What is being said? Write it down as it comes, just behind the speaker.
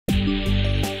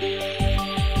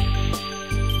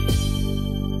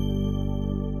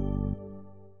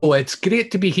Oh, it's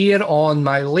great to be here on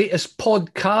my latest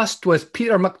podcast with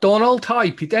Peter McDonald.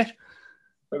 Hi, Peter. How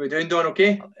are we doing, Don?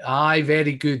 Okay? Aye,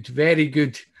 very good, very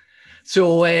good.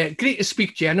 So great to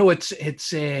speak to you. I know it's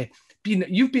been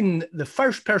you've been the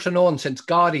first person on since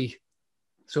Gary.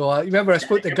 So remember I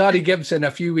spoke to Gary Gibson a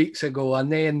few weeks ago,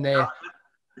 and then I'm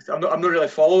not really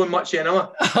following much yet, am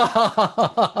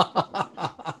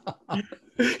I?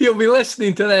 You'll be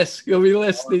listening to this. You'll be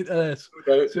listening to this.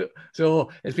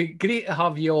 So it's been great to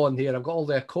have you on here. I've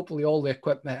got hopefully all the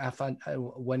equipment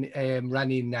when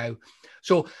running now.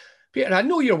 So, Peter, I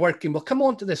know you're working. We'll come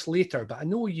on to this later, but I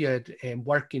know you're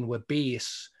working with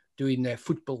Base doing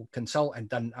football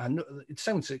consultant, and I know it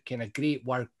sounds like kind of great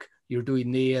work you're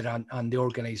doing there and the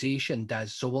organisation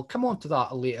does. So we'll come on to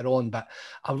that later on, but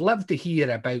I'd love to hear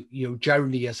about your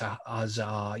journey as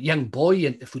a young boy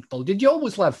into football. Did you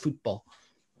always love football?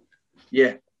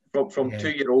 Yeah, from 2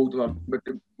 year old, my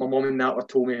mum and Natalie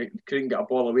told me I couldn't get a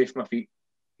ball away from my feet.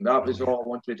 That was all I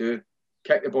wanted to do.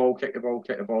 Kick the ball, kick the ball,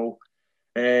 kick the ball.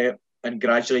 And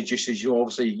gradually, just as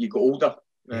you got older,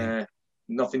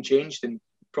 nothing changed, and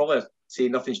probably I'd say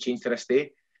nothing's changed to this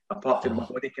day. Apart from my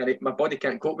body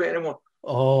can't cope with it anymore.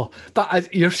 Oh,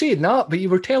 but you're saying that, but you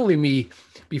were telling me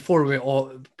before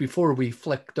we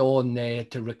flicked on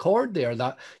to record there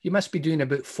that you must be doing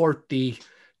about 40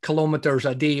 kilometres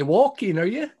a day walking, are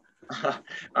you?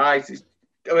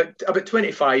 About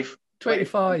 25.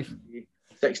 25.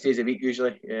 6 days a week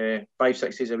usually,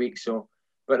 5-6 days a week. So,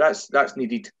 but that's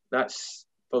needed. That's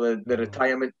for the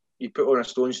retirement. You put on a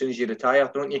stone as soon as you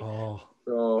retire, don't you? Oh.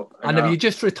 So, and have you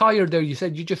just retired there? You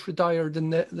said you just retired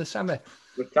in the summer.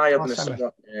 Retired in the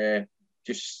summer,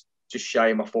 just shy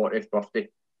of my 40th birthday.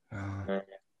 I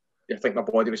think my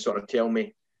body was sort of telling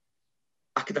me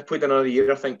I could have played another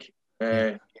year, I think.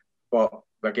 But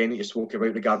again, you spoke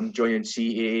about regarding joining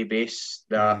CAA Base,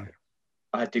 that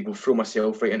I had to go throw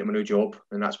myself right into my new job,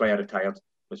 and that's why I retired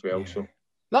as well. So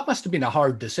that must have been a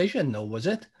hard decision, though, was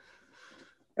it?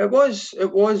 It was,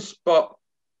 but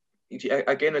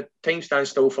again, time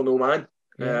stands still for no man.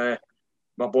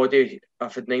 My body,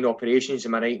 I've had 9 operations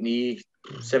in my right knee,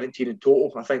 17 in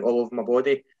total, I think, all over my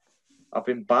body. I've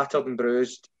been battered and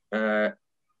bruised, and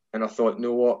I thought, you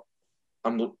know what,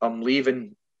 I'm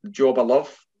leaving the job I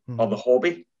love, or the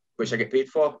hobby, which I get paid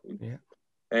for,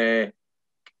 to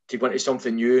go into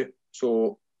something new.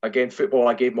 So again, football,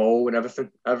 I gave my all and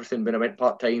everything when I went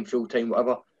part-time, full-time,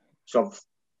 whatever. So I've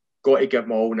got to give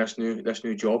my all in this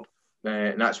new job.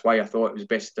 And that's why I thought it was the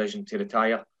best decision to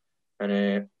retire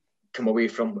and come away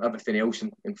from everything else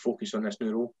and focus on this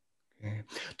new role.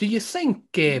 Do you think,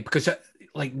 because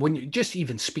like when you just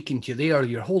even speaking to you there,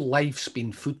 your whole life's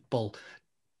been football.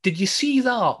 Did you see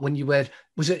that when you were,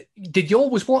 did you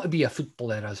always want to be a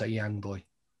footballer as a young boy?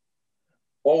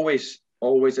 Always.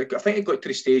 I think it got to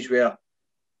the stage where I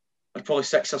was probably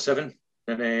 6 or 7,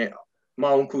 and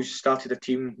my uncles started a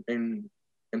team in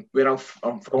where I'm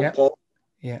from, Paul,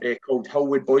 called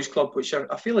Hillwood Boys Club, which are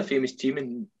a fairly famous team,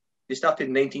 and they started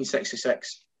in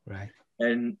 1966. Right.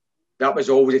 And that was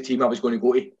always a team I was going to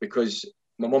go to, because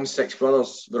my mum's 6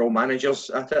 brothers were all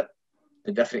managers at it,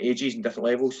 at different ages and different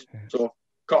levels. Yes. So,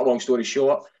 cut a long story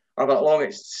short, I went along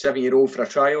at 7-year-old for a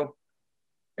trial.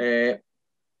 A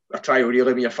trial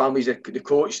really when your family's the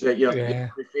coach, that you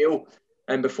fail.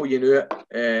 And before you knew it,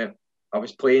 I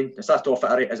was playing. I started off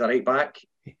as a right back,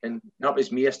 and that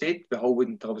was me. I stayed with Hillwood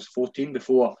until I was 14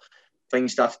 before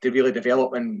things started to really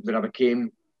develop, and when I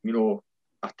became,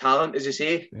 a talent, as they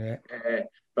say.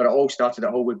 But it all started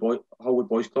at Hillwood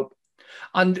Boys Club.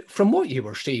 And from what you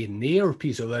were saying there,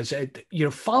 Pizzo, is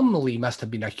your family must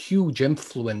have been a huge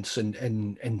influence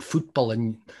in football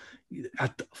and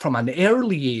from an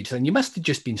early age, and you must have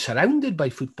just been surrounded by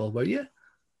football, were you?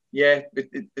 Yeah,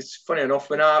 it's funny enough,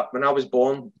 when I was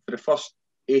born, for the first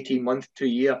 18 months to a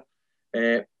year,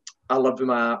 I lived with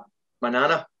my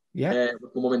nana, with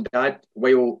my mum and dad,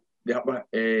 while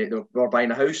they were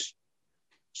buying a house.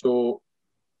 So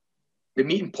the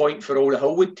meeting point for all the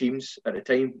Hillwood teams at the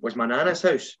time was my nana's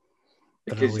house,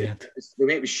 because the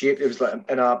way it was shaped, it was like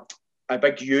in a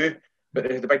big U, but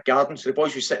they had a big garden, so the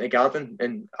boys would sit in the garden,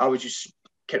 and I was just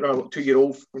kicking around like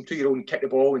 2-year-old and kick the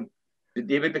ball, and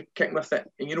they would be kicking with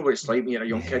it. And you know what it's like when you're a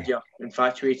young kid, you're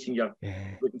infatuated, and you're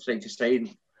looking side to side,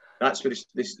 and that's where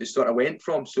they sort of went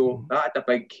from. So that had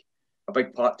a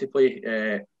big part to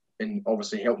play, and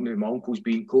obviously helping with my uncles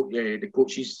being the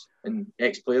coaches and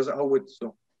ex-players at Hillwood.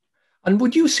 So. And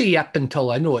would you say up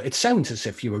until, I know it sounds as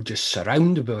if you were just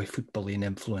surrounded by footballing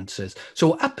influences,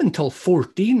 so up until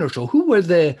 14 or so, who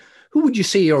would you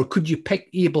say, or could you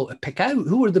able to pick out,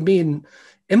 who were the main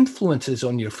influences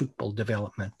on your football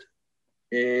development?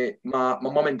 My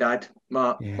mum and dad.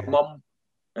 My mum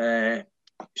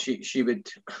she would,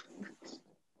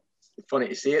 funny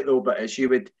to say it though, but she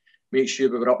would make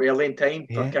sure we were up early in time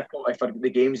for kick-off, for the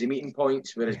games, the meeting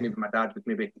points, whereas maybe my dad would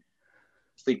maybe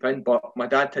sleep in. But my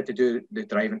dad had to do the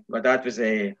driving. My dad was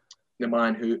the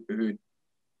man who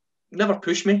never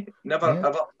pushed me,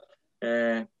 never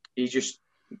ever. He just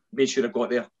made sure I got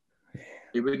there.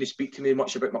 He wouldn't speak to me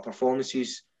much about my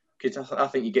performances, because I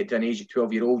think you get to an age of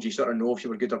 12-year-old, you sort of know if you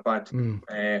were good or bad.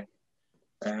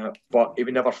 But he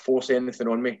would never force anything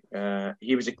on me.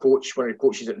 He was a coach, one of the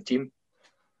coaches at the team,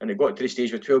 and it got to the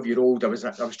stage with 12-year-old. I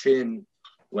was training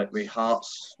like with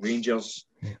Hearts, Rangers,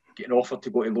 getting offered to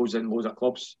go to loads and loads of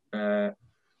clubs.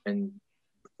 And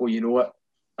before you know it,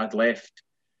 I'd left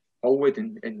Hallwood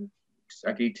and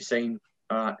agreed to sign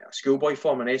a schoolboy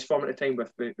form, an S form at the time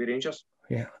with the Rangers.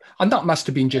 Yeah, and that must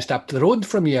have been just up the road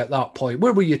from you at that point.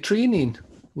 Where were you training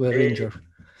with Rangers?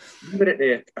 We were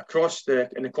at across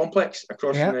in the complex,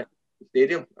 across from the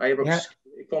stadium, Ibrox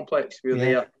complex. We were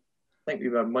there. I think we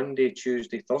were Monday,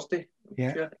 Tuesday, Thursday.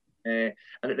 Sure. And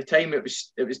at the time, it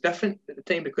was different at the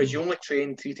time, because you only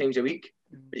train 3 times a week,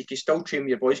 but you could still train with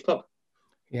your boys' club.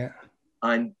 Yeah.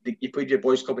 And you played your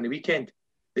boys' club on the weekend.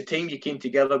 The time you came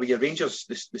together with your Rangers,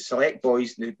 the select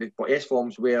boys, the S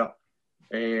forms were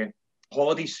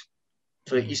holidays.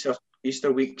 So like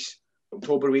Easter weeks,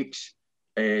 October weeks,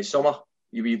 summer,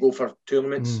 you go for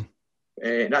tournaments.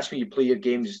 And that's when you play your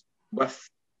games with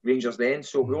Rangers then.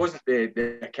 So it wasn't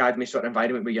the academy sort of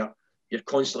environment where you're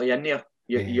constantly in there.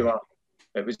 You were,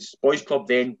 it was boys' club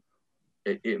then.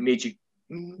 It made you,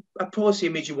 I'd probably say,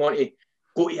 made you want to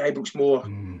go to Ibrox more.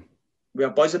 We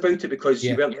have buzz about it, because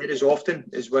you weren't there as often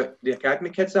as what the academy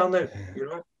kids are now, you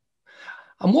know.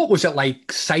 And what was it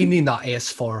like signing that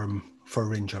S form for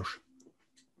Rangers?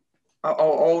 I'll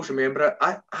always remember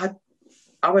it.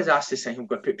 I was asked to sign. I'm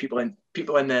going to put people in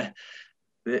the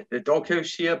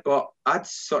doghouse here, but I'd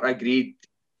sort of agreed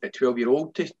at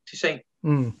 12-year-old to sign.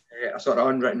 A sort of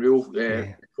unwritten rule.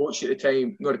 The coach at the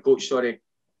time, not the coach, sorry.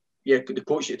 Yeah, the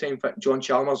coach at the time, John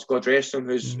Chalmers, God rest him,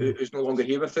 who's no longer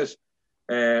here with us.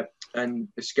 And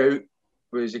the scout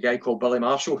was a guy called Billy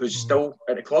Marshall, who's still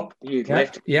at the club. He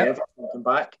left Everton and come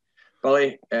back.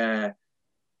 Billy,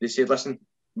 they said, listen,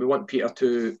 we want Peter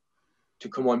to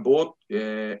come on board,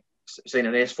 sign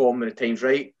an S form when the time's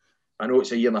right. I know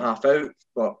it's a year and a half out,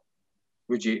 but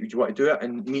would you want to do it?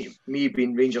 And me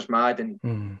being Rangers mad, and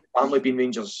family being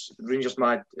Rangers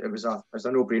mad, it was a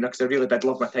no-brainer, because I really did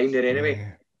love my time there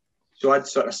anyway. So I'd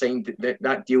sort of signed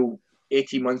that deal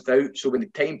 18 months out. So when the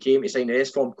time came to sign the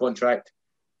S form contract,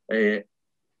 I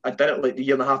did it like the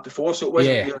year and a half before, so it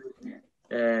wasn't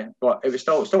really, but it was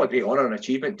still a great honour and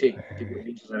achievement to go to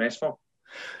Rangers in S form.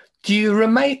 Do you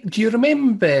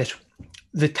remember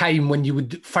the time when you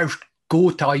would first go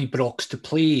to Ibrox to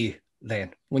play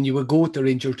then, when you would go to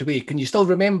Rangers to play? Can you still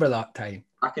remember that time?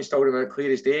 I can still remember it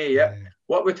clear as day, yeah.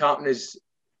 What would happen is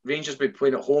Rangers would be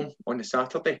playing at home on the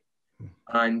Saturday,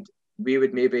 and we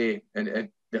would maybe, in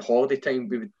the holiday time,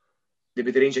 they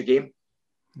would arrange a game.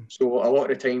 So a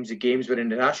lot of the times the games were in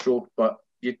the Astro, but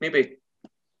you'd maybe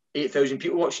 8,000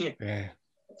 people watching you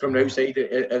from the outside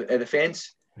of the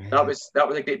fence. That was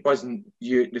a great buzz, and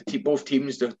both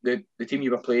teams, the team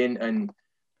you were playing and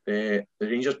the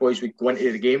Rangers boys would go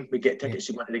into the game. We'd get tickets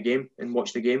to go into the game and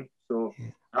watch the game. So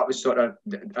that was sort of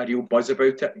a real buzz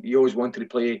about it. You always wanted to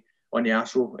play on the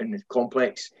Astro in the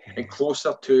complex and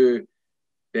closer to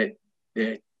the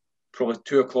probably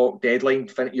 2:00 deadline,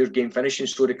 your game finishing,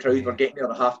 so the crowd were getting there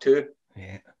at 2:30.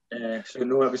 So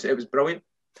no, it was brilliant.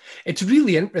 It's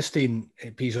really interesting,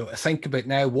 Pizzo, to think about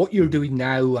now what you're doing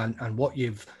now and what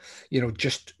you've,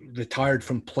 just retired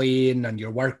from playing, and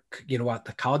your work, at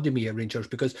the academy at Rangers,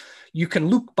 because you can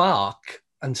look back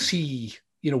and see,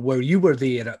 where you were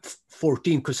there at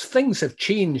 14, because things have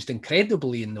changed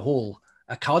incredibly in the whole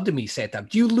academy setup.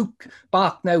 Do you look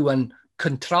back now and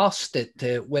contrast it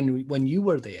to when you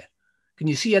were there? Can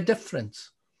you see a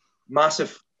difference?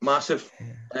 Massive.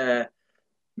 The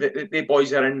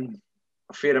boys are in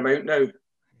a fair amount now,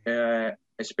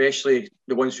 especially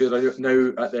the ones who are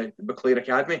now at the Buccleuch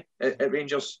Academy at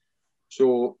Rangers.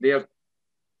 So they've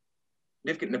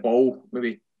gotten the ball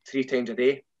maybe 3 times a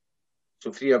day,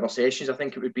 so 3 hour sessions I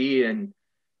think it would be, and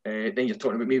then you're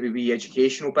talking about maybe wee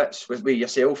educational bits with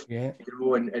yourself,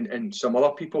 and some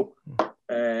other people.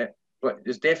 But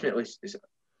there's definitely it's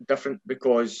different,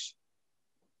 because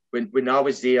when I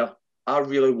was there, I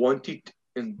really wanted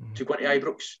to go into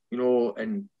Ibrox,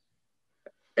 and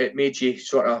it made you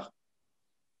sort of,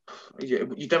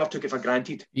 you never took it for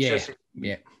granted.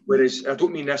 Whereas I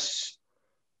don't mean this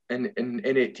in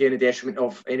any detriment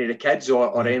of any of the kids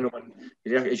or anyone.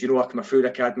 As you know, I come through the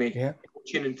academy,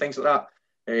 coaching and things like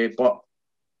that. But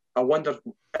I wonder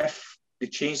if they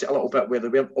changed it a little bit where they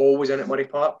weren't always in at Murray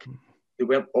Park. They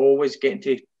weren't always getting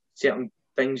to certain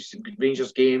things,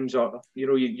 Rangers games, or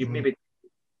you maybe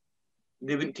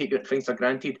they wouldn't take things for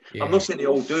granted. Yeah. I'm not saying they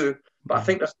all do, but I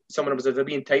think there's someone was a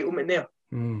wee entitlement there.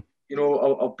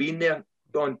 Of being there,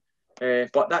 Don.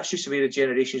 But that's just the way the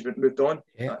generations moved on.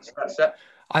 Yeah. That's it.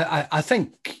 I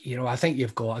think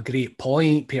you've got a great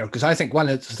point, Pierre, because I think one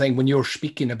of the things when you're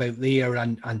speaking about there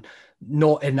and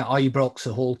not in the Ibrox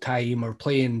the whole time or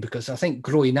playing, because I think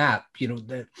growing up,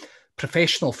 the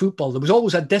professional football, there was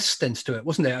always a distance to it,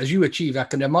 wasn't there? As you achieve, I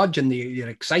can imagine your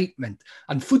excitement.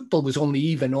 And football was only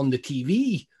even on the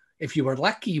TV if you were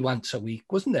lucky once a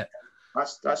week, wasn't it?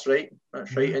 That's right.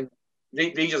 That's right. And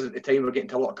Rangers at the time were getting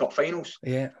to a lot of cup finals.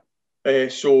 Yeah.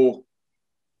 So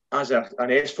as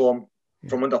an S form,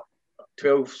 from under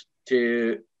 12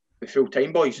 to the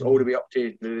full-time boys, all the way up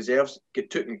to the reserves,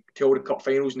 took me to all the cup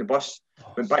finals in the bus,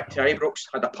 went back to Ibrox,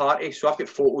 had a party. So I've got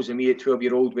photos of me at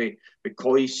 12-year-old with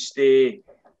Coiste,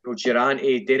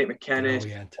 Durrant, Derek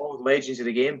McInnes, all the legends of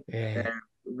the game. Yeah.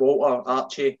 Walter,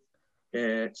 Archie.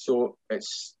 So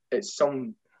it's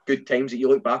some good times that you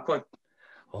look back on.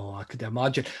 Oh, I could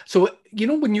imagine. So,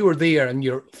 when you were there and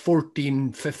you're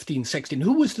 14, 15, 16,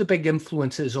 who was the big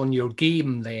influences on your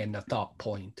game then at that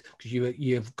point? Because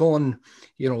you've gone,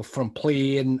 from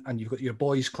playing and you've got your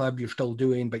boys club you're still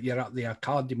doing, but you're at the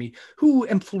academy. Who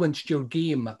influenced your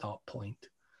game at that point?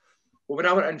 Well, when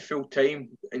I went in full time,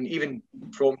 and even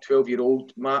from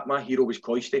 12-year-old, my hero was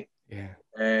Coiste. Yeah.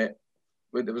 There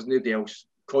was nobody else.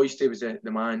 Coiste was the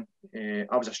man.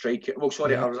 I was a striker. Well,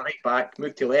 sorry, I was a right back,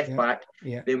 moved to left back,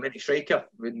 then went to striker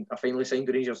when I finally signed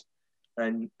the Rangers.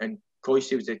 And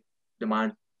Coiste was the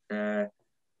man. When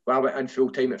I went in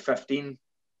full time at 15,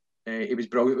 he was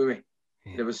brilliant with me.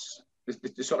 Yeah. There was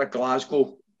the sort of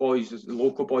Glasgow boys, the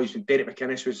local boys. Derek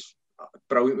McInnes was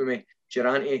brilliant with me.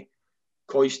 Durrant,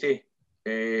 Coiste,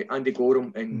 Andy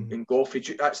Gorham, and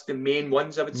Goffrey. That's the main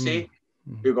ones, I would say,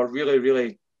 who were really,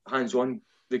 really hands-on.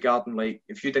 Regarding, like,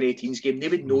 if you'd an 18s game, they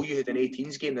would know you had an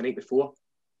 18s game the night before,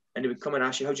 and they would come and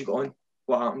ask you, how'd you get on?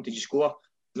 What happened? Did you score?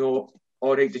 No.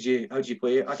 All right, how'd you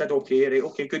play? I did okay. Right,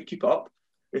 okay, good, keep it up.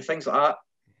 With things like that,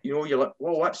 you're like,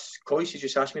 well, what's Coyce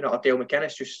just asked me that, or Dale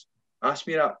McInnes just asked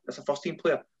me that. That's a first team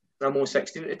player, and I'm only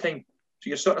 16 at the time. So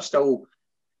you're sort of still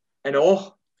in awe.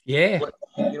 Yeah.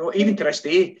 Even to this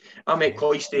day, I met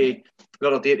Coyce the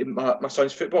other day at my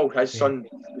son's football. His son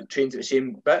trains at the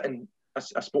same bit, and I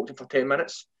spoke to him for 10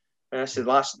 minutes. I said the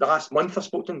last month I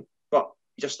spoke to him, but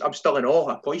I'm still in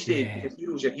awe. Coiste, your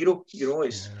hero's your hero.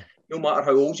 It's no matter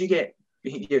how old you get,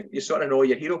 you sort of know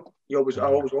your hero. I always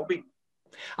will be.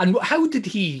 And how did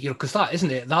he? Because that,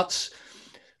 isn't it? That's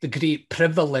the great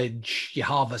privilege you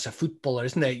have as a footballer,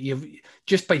 isn't it? You've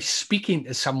just by speaking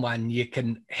to someone, you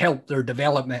can help their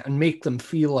development and make them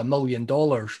feel $1 million.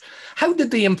 How did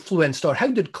they influence, or how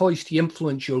did Coiste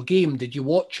influence your game? Did you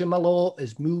watch him a lot,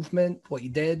 his movement, what he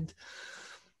did?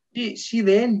 Yeah, see,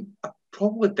 then I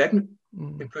probably didn't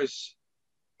because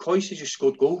Coiste just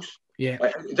scored goals. Yeah,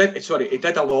 he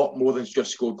did a lot more than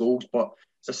just score goals. But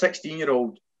as a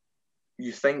 16-year-old,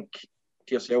 you think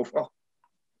to yourself, "Oh,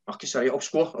 I'll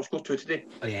score 2 today."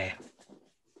 Oh, yeah.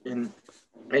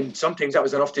 And sometimes that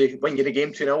was enough to win you the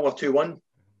game 2-0 or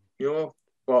 2-1,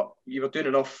 But you were doing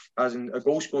enough as in a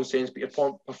goal scoring sense, but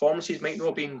your performances might not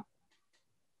have been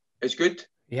as good.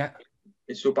 Yeah.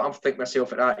 And so, but I'm thinking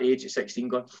myself at that age, at 16,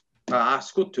 going, I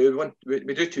scored 2. We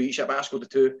do 2 each, but I scored the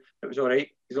 2. It was all right.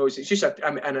 It's just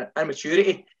an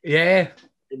immaturity. Yeah.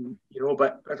 And,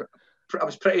 but I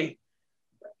was pretty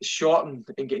short and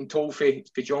getting told for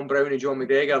John Brown and John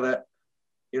McGregor that,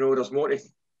 there's more to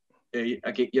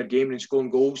your game than scoring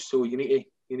goals, so you need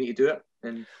to do it.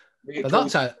 And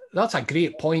but that's a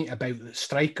great point about the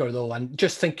striker, though, and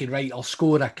just thinking, right, I'll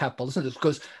score a couple, isn't it?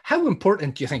 Because how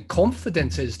important do you think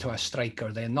confidence is to a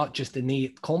striker then, not just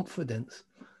innate confidence?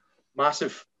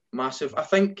 Massive. I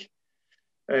think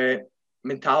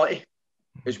mentality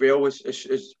as well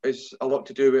is a lot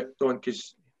to do with, Don,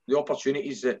 because the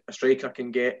opportunities that a striker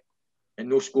can get and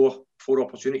no score 4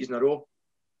 opportunities in a row,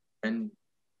 and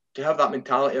to have that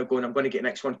mentality of going, I'm going to get the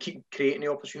next one, keep creating the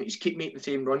opportunities, keep making the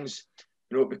same runs.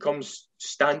 It becomes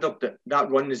standard that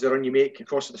run is the run you make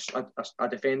across a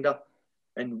defender,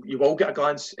 and you will get a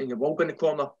glance, and you will go in the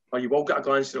corner, or you will get a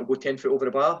glance and it'll go 10 foot over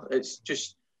the bar. It's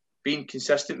just being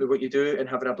consistent with what you do and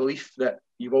having a belief that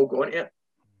you will go into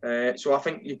it. So I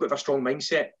think you've got to have a strong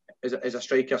mindset as a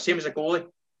striker, same as a goalie,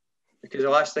 because the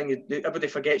last thing everybody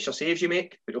forgets your saves you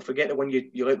make, but they'll forget the one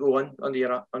you let go under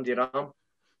your arm.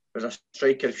 As a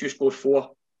striker, if you score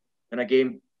 4 in a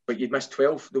game, but you'd missed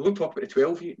 12, they won't talk about the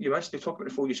 12 you missed, they talk about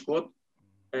the 4 you scored.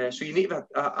 So you need to have,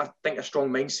 I think, a strong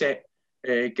mindset.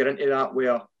 Get into that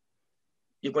where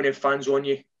you're going to have fans on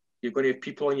you, you're going to have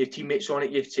people on your teammates on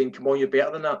it, you're saying, "Come on, you're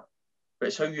better than that." But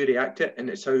it's how you react to it, and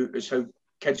it's how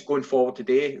kids going forward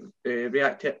today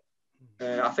react to it.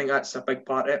 I think that's a big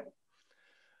part of it.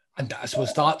 And I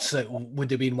suppose that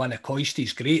would have been one of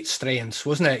Coistie's great strengths,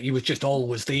 wasn't it? He was just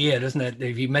always there, isn't it?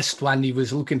 If he missed one, he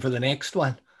was looking for the next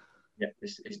one. Yeah,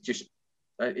 it's just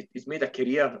he's made a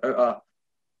career out of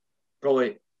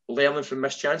probably learning from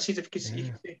missed chances, if you could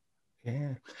say.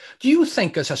 Yeah. Do you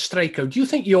think, as a striker,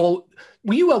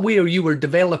 were you aware you were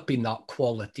developing that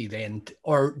quality then,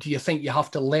 or do you think you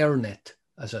have to learn it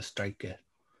as a striker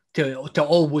to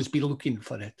always be looking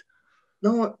for it?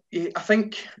 No, I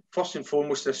think first and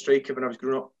foremost, as a striker, when I was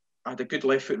growing up, I had a good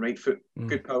left foot and right foot,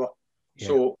 good power. Yeah.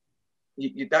 So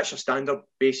that's your standard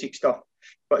basic stuff.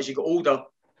 But as you get older,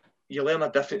 you learn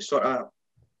a different sort of.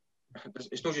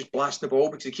 It's not just blasting the ball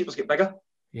because the keepers get bigger.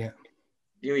 Yeah.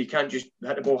 You can't just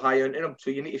hit the ball high into them. So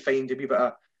you need to find a wee bit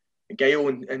of guile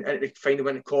and find them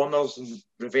in the corners and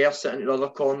reverse it into the other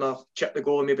corner, chip the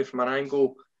goal maybe from an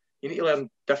angle. You need to learn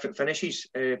different finishes,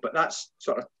 but that's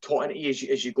sort of taught into you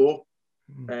as you go.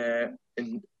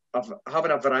 And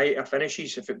having a variety of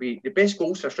finishes, if it be the best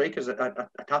goals for strikers, a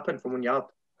tap in from 1 yard.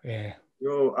 Yeah.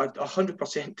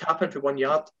 100% tap in for 1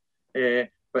 yard.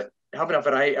 But having a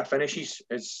variety of finishes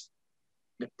is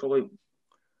probably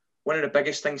one of the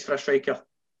biggest things for a striker.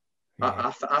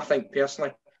 Yeah. I think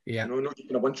personally. Yeah. Not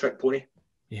just a one-trick pony.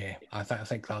 Yeah, I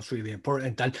think that's really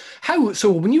important. And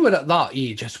so when you were at that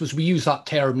age, I suppose we use that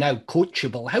term now,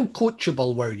 coachable. How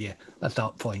coachable were you at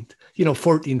that point?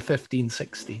 14, 15,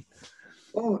 16.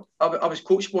 Oh, I was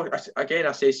coachable. Again,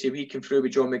 I say we came through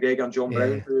with John McGregor and John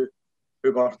Brown, who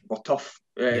were tough.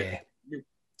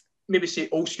 Maybe say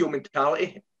old school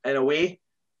mentality in a way,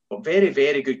 but very,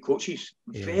 very good coaches.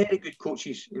 Yeah. Very good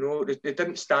coaches. They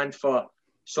didn't stand for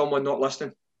someone not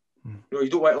listening. You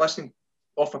don't want to listen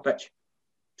off a pitch.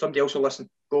 Somebody else will listen.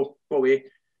 Go away.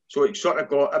 So it sort of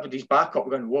got everybody's back up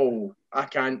going, whoa, I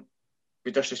can't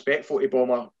be disrespectful to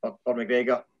Bomber or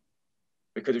McGregor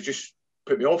because they've just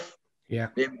put me off. Yeah.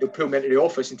 They'll pull me into the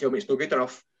office and tell me it's not good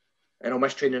enough, and I'll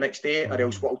miss training the next day, or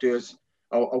else what I'll do is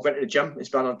I'll go into the gym and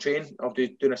stand on train. I'll do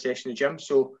doing a session in the gym.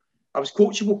 So I was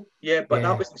coachable, but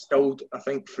that was instilled, I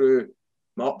think, through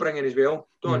my upbringing as well.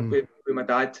 With my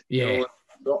dad. Yeah.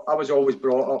 I was always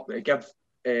brought up to give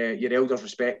your elders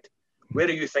respect.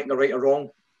 Whether you think they're right or wrong,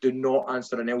 do not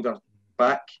answer an elder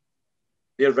back.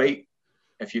 They're right.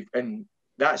 And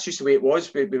that's just the way it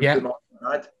was with my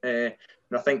dad. And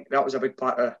I think that was a big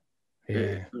part of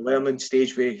the learning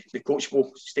stage, with the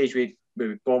coachable stage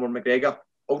with Bomber McGregor.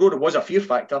 Although there was a fear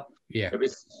factor, it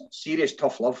was serious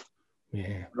tough love.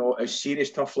 Yeah. It was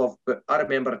serious tough love. But I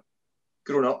remember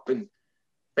growing up and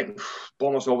thinking,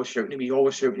 Bomber's always shouting at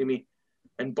me.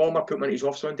 And Bomber put me in his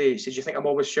office one day. He says, "You think I'm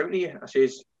always shouting at you?"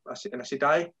 I said,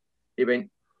 "Aye." He went,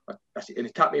 and he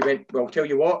tapped me. He went, "Well, I'll tell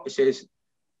you what." He says,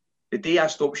 "The day I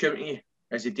stop shouting at you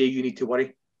is the day you need to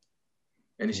worry."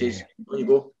 And he says, "On you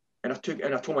go." And I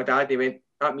told my dad. He went,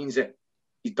 "That means that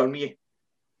he's done with you.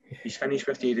 He's finished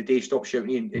with you the day he stopped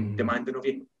shouting at you and demanding of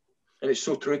you." And it's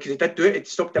so true, because he did do it. He'd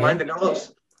stopped demanding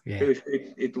others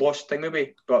who'd lost thing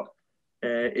away, but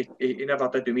he never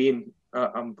did with me.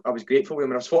 And I was grateful with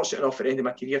him, and I was fortunate enough at the end of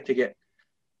my career to get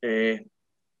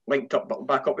linked up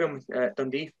back up with him at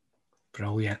Dundee.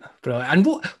 Brilliant. And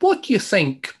what do you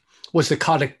think was the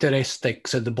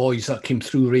characteristics of the boys that came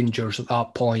through Rangers at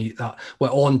that point that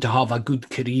went on to have a good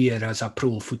career as a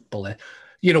pro footballer?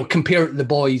 Compared to the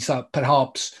boys that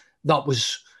perhaps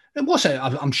it wasn't,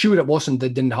 I'm sure it wasn't, they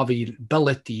didn't have the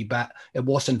ability, but it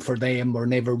wasn't for them or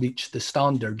never reached the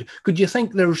standard. Could you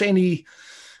think there's any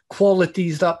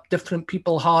qualities that different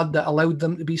people had that allowed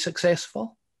them to be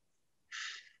successful?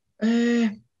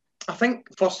 I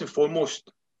think first and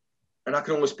foremost, and I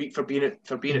can only speak for being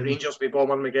at Rangers with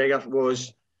Bomber McGregor,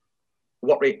 was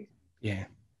work rate. Yeah.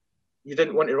 You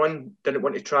didn't want to run, didn't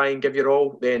want to try and give your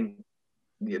all, then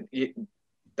your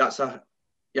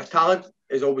talent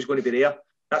is always going to be there.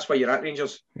 That's why you're at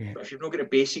Rangers. Yeah. But if you've not got the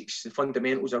basics, the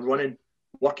fundamentals of running,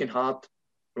 working hard,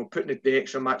 putting the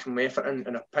extra maximum effort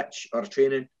in a pitch or a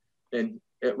training, then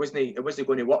it wasn't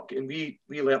going to work. And we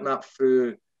learnt that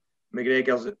through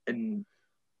McGregor's and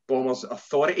Bomber's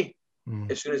authority.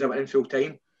 As soon as I went in full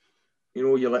time,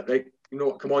 you're like, right,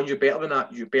 come on, you're better than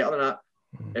that.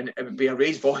 And it would be a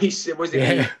raised voice. It wasn't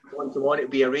me, come on, it'd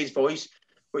be a raised voice,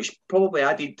 which probably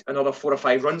added another 4 or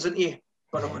 5 runs into you.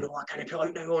 But no, I can't pull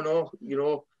out now. Oh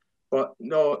no, But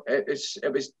no,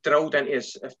 it was drilled into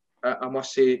us, I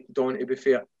must say, Don, to be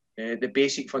fair, the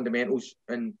basic fundamentals.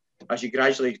 And as you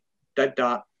gradually did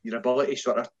that, your ability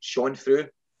sort of shone through.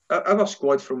 our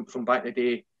squad from back in the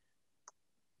day,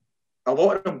 a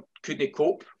lot of them couldn't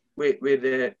cope with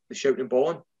the shouting and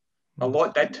bawling. A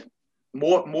lot did.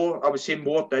 More, I would say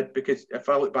more did, because if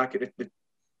I look back at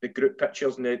the group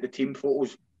pictures and the team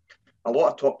photos, a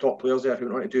lot of top players there who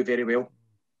went on to do very well.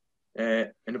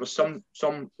 And there was some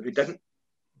who didn't.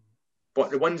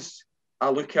 But the ones I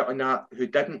look at on that who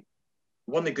didn't,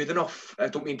 weren't good enough. I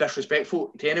don't mean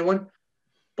disrespectful to anyone,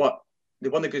 but they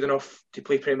weren't good enough to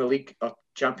play Premier League or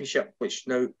Championship, which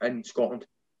now in Scotland.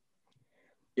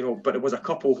 You know, but there was a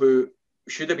couple who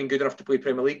should have been good enough to play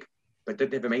Premier League, but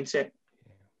didn't have a mindset.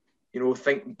 You know,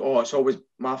 think, oh, it's always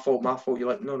my fault. You're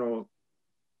like, no.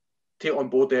 Take on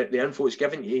board the info it's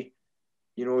given to you.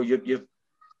 You know, you're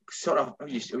sort of, how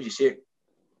would you say it?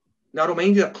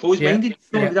 Narrow-minded or closed-minded.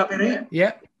 Yeah. Would that be right?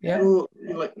 Yeah. You know,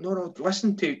 you're like, no,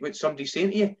 listen to what somebody's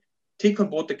saying to you. Take on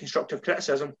board the constructive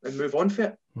criticism and move on for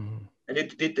it. Mm-hmm.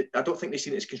 And I don't think they've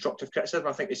seen it as constructive criticism.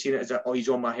 I think they've seen it as, he's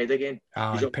on my head again.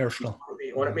 He's personal.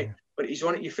 He's on at me. But he's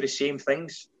on at you for the same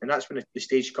things. And that's when the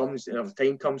stage comes, and the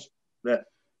time comes, that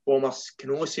Bomber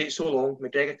can only say it so long,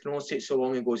 McGregor can only say it so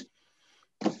long, and goes,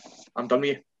 I'm done with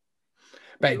you.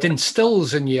 But it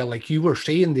instills in you, like you were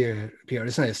saying there, Peter,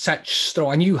 isn't it? Such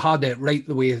strong, and you had it right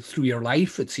the way through your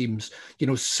life, it seems, you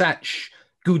know, such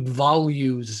good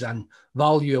values and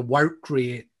value of work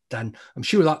rate. And I'm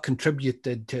sure that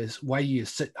contributed to why you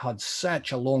had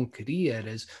such a long career.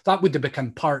 Is that would have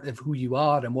become part of who you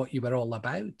are and what you were all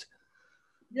about?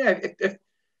 Yeah,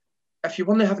 if you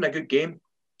weren't having a good game,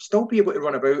 still be able to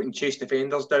run about and chase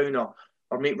defenders down or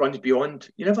make runs beyond.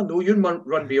 You never know. Your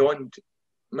run beyond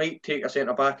might take a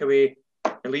centre back away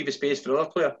and leave a space for another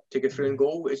player to go through and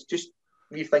goal. It's just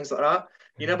wee things like that.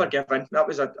 You never give in. That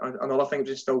was another thing.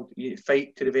 Just still you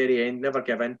fight to the very end. Never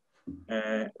give in.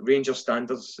 Rangers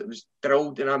standards. It was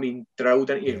drilled, and I mean drilled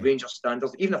into you. Rangers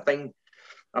standards. Even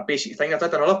a basic thing. I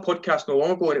did another podcast not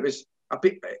long ago, and it was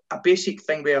a basic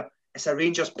thing where it's a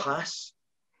Rangers pass.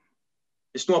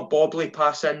 It's not a bobbly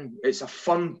pass in. It's a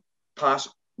fun pass.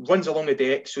 Runs along the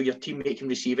deck so your teammate can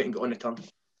receive it and get on the turn.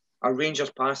 A Rangers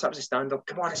pass, that was the standard.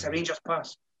 Come on, it's a Rangers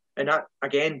pass. And that,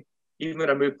 again, even when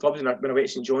I moved clubs and when I went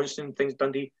to St Johnstone, things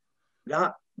Dundee,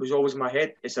 that was always in my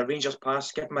head. It's a Rangers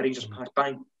pass, give him a Rangers pass,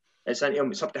 bang. It's into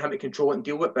him. It's up to him to control it and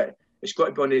deal with it, but it's got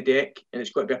to be on the deck, and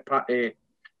it's got to be a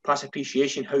pass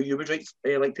appreciation, how you would like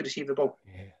to receive the ball.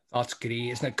 Yeah, that's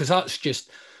great, isn't it? Because that's just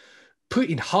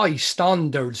putting high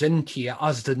standards into you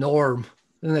as the norm,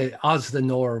 isn't it? As the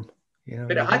norm. You know,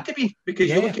 but it had to be, because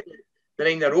you look at the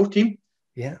 9-in-a-row team.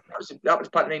 Yeah, that was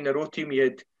part of the 9-in-a-row team.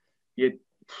 You had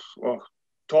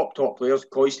top players.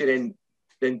 Cloister,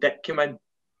 then Dick came in.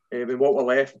 When Walter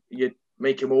left, you had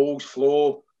Mikey Moles,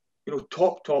 Flo. You know,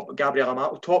 top Gabriel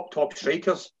Amato, top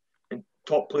strikers and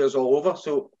top players all over.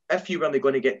 So if you weren't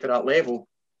going to get to that level,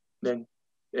 then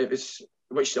it was,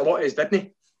 which a lot of us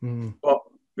didn't. But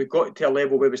we got to a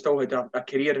level where we still had a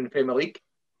career in the Premier League,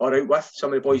 or out with.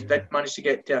 Some of the boys did manage to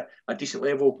get to a decent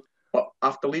level, but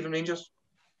after leaving Rangers.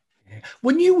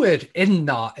 When you were in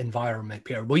that environment,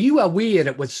 Pierre, were you aware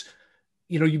it was,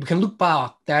 you know, you can look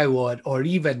back now or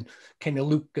even kind of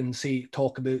look and say,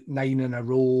 talk about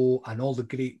 9-in-a-row and all the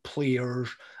great players.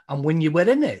 And when you were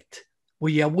in it, were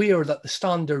you aware that the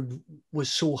standard was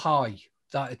so high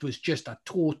that it was just a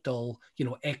total, you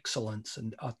know, excellence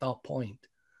and at that point?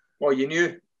 Well, you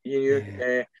knew.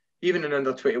 Yeah. Even in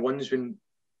under 21s, when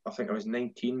I think I was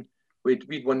 19,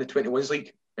 we'd won the 21s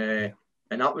league.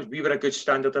 And that was, we were a good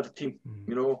standard of the team,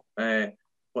 you know.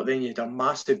 But then you had a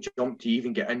massive jump to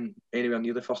even get in anywhere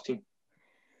near the first team.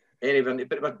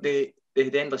 But they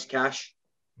had endless cash.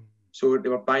 So they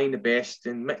were buying the best.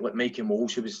 And like Mikey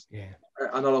Moles, who was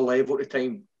another level at the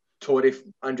time.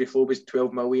 Andre Flo was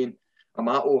 12 million.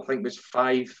 Amato, I think, was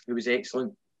 5, who was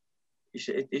excellent.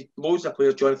 Loads of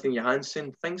players, Jonathan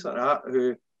Johansson, things like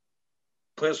that,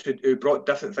 players who brought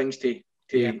different things to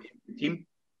the team.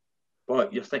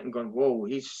 But you're thinking, going, whoa,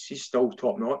 he's still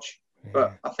top notch. Yeah.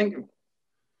 But I think,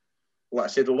 like I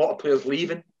said, a lot of players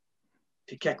leaving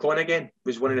to kick on again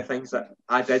was one of the things that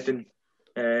I did. And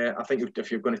I think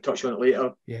if you're going to touch on it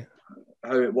later,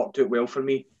 how it worked out well for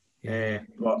me. But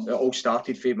it all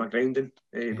started for my grounding,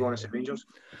 going to Rangers.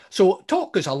 So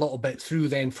talk us a little bit through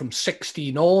then from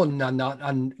 16 on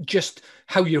and just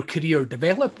how your career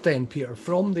developed then, Peter,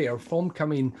 from there, from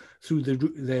coming through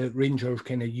the Rangers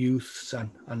kind of youths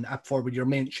and up forward, you're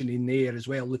mentioning there as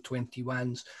well, the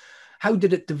 21s. How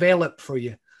did it develop for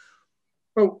you?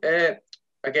 Well,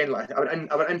 again, like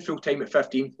I went in full time at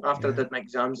 15 after I did my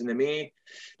exams in the May.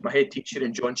 My head teacher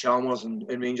and John Chalmers and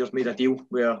Rangers made a deal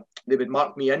where they would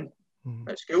mark me in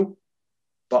at school,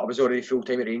 but I was already full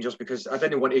time at Rangers because I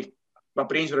didn't want to. My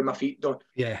brains were in my feet, though.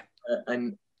 Yeah.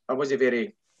 And I wasn't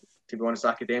very, to be honest,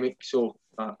 academic. So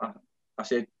I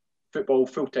said, football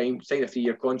full time, signed a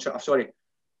 3-year contract. Sorry,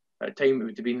 at the time it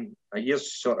would have been a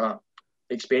year's sort of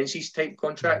expenses type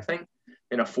contract thing,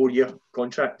 and a 4-year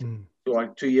contract. So a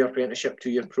 2-year apprenticeship,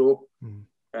 2-year pro.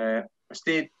 I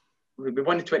stayed. We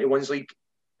won the 21s league,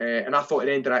 and I thought at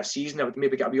the end of that season I would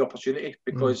maybe get a wee opportunity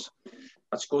because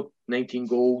I'd scored 19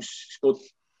 goals, scored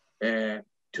 2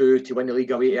 to win the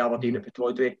league away to Aberdeen at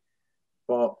Pittodrie.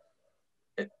 But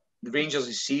the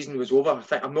Rangers' season was over.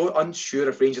 I'm not unsure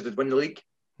if Rangers had won the league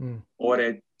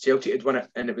or Celtic had won it,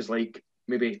 and it was like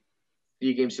maybe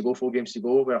 3 games to go, 4 games to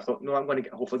go, where I thought, no, I'm going to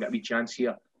hopefully get a wee chance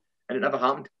here. And it never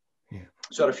happened.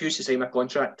 So I refused to sign my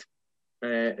contract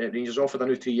at Rangers, offered a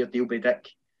new 3-year deal by Dick.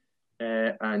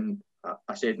 And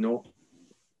I said no.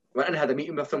 Went and had a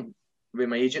meeting with him, with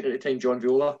my agent at the time, John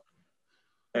Viola.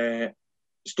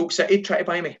 Stoke City tried to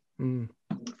buy me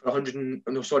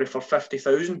for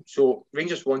 50,000. So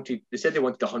Rangers they said they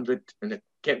wanted 100, and it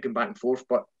kept going back and forth.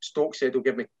 But Stoke said they'll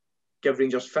give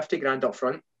Rangers 50 grand up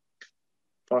front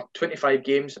for 25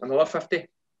 games, another 50.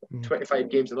 25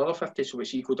 games, another 50, so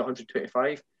it's equal to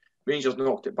 125. Rangers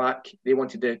knocked it back. They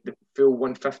wanted the full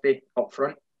 150 up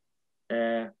front.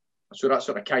 So that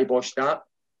sort of kiboshed that.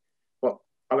 But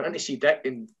I went in to see Dick,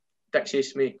 and Dick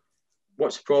says to me,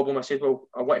 "What's the problem?" I said, "Well,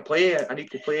 I want to play. I need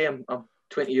to play. I'm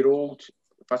 20-year-old.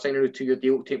 If I sign a new 2-year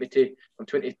deal, it'll take me to, I'm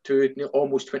 22,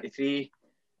 almost 23.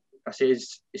 He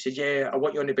said, "Yeah, I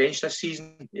want you on the bench this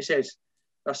season." He says,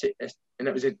 "That's it." And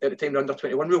it was at the time the under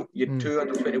 21 rule. You had 2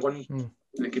 under 21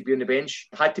 that could be on the bench,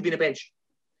 had to be on the bench.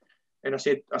 And I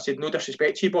said, "No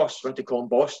disrespect to you, boss." I had to call him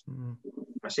boss.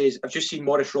 I says, "I've just seen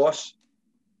Maurice Ross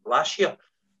last year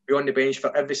be on the bench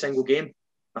for every single game."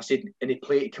 I said, and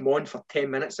he come on for 10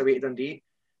 minutes away to Dundee.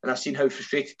 And I seen how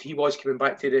frustrated he was coming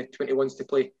back to the 21s to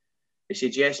play. He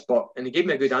said, "Yes, and he gave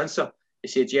me a good answer. He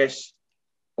said, "Yes,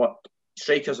 but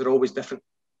strikers are always different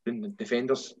than the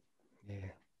defenders."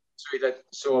 Yeah. So he did.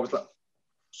 So I was like,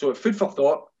 so food for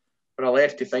thought when I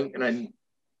left to think. And then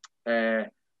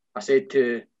I said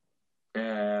to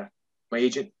my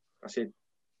agent, I said,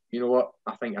 "You know what?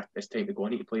 I think it's time to go. I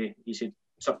need to play." He said,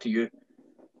 "It's up to you."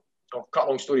 So cut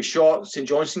long story short, St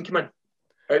Johnstone came in.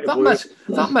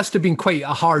 That must have been quite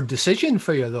a hard decision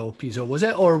for you, though, Pizzo, was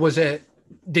it? Or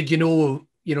did you know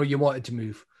you wanted to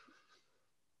move?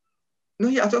 No,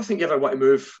 I don't think you ever want to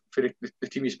move for the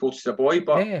team you supported as a boy,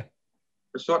 but it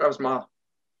sort of was my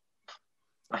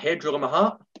head rule in my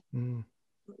heart. And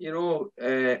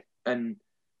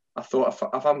I thought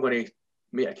if I'm going to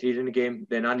make a career in the game,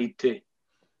 then I need to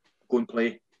go and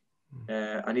play.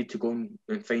 I need to go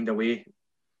and find a way.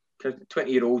 Because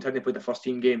 20-year-old hadn't played the first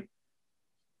team game.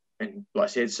 And like I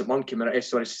said,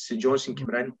 St Johnstone came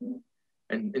in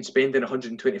and spending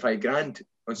 125 grand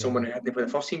on someone who hadn't played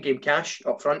the first team game cash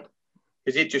up front,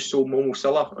 because they'd just sold Momo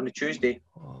Silla on the Tuesday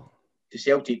to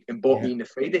Celtic and bought me on the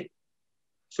Friday.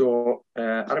 So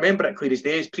I remember it clear as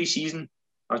day. Pre-season,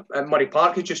 Murray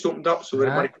Park had just opened up, so we're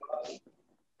at Murray Park.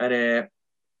 And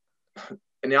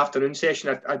in the afternoon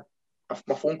session,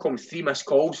 my phone called with 3 missed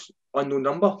calls, unknown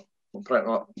number.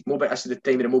 This is the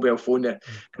time of the mobile phone, the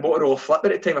Motorola Flip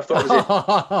at the time. I thought it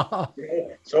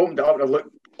was So I opened it up and I looked,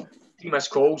 3 missed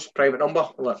calls, private number.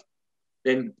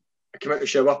 Then I came out the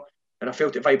shower and I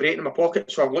felt it vibrating in my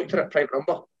pocket. So I looked at it, private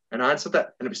number, and I answered it,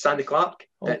 and it was Sandy Clark,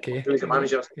 who was the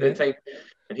manager at the time.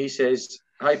 And he says,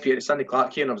 "Hi Peter, it's Sandy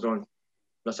Clark here." And I was on,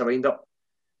 "That's a wind up."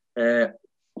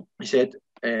 He said,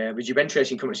 "Would you be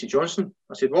interested in coming to St Johnstone?"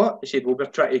 I said, "What?" He said, "Well, we're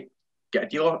trying to get a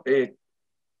deal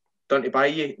done to buy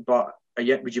you, but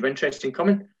would you be interested in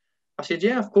coming?" I said,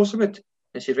 "Yeah, of course I would."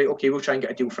 He said, "Right, okay, we'll try and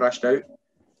get a deal thrashed out."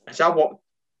 And so I walked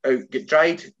out, get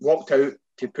dried, walked out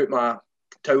to put my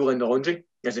towel in the laundry.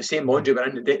 It's the same laundry we're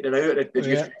in the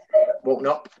now, walking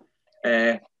up.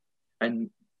 And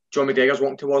John McGregor's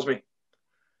walking towards me.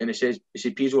 And he said,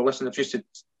 "Pizzo, listen, I've just had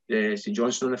St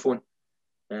Johnstone on the phone.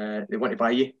 They want to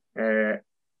buy you.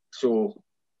 So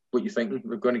what are you thinking?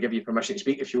 We're going to give you permission to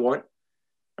speak if you want."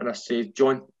 And I said,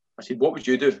 "John," I said, "what would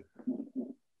you do?"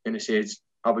 And he says,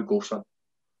 "I would go, son."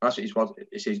 That's what his words.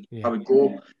 He says, "I would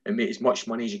go and make as much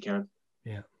money as you can."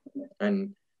 Yeah.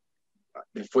 And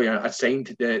before I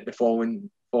signed the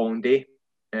following day,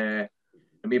 I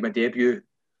made my debut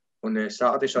on the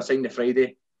Saturday, so I signed the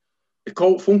Friday. The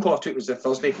phone call I took was the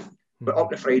Thursday, but up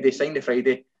the Friday, signed the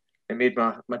Friday, and made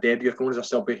my debut. Going as a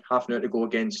subby, half an hour to go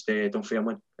against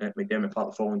Dunfermline at McDermott Park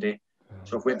the following day.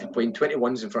 So I went from playing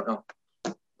 21s in front of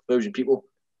 1,000 people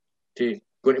to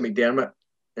going to McDermott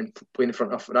and playing in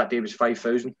front of, that day was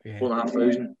 5,000,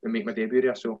 4,500, and make my debut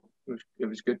there. So it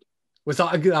was good. Was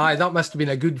that a good? That must have been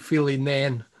a good feeling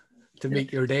then to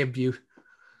make your debut.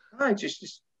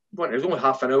 Just it was only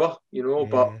half an hour, you know,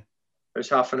 but it was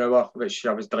half an hour, which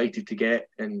I was delighted to get.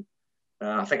 And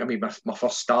I think I made my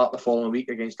first start the following week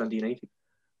against Dundee United.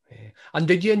 And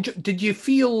did you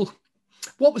feel,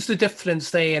 what was the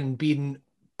difference then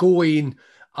going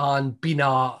and being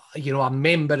a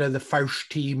member of the first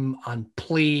team and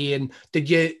playing? Did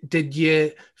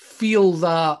you feel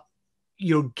that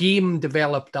your game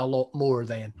developed a lot more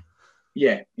then?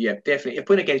 Yeah, definitely. You're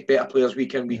playing against better players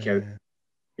week in, week out.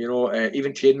 You know,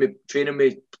 even training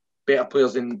with better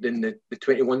players than the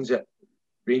 21s at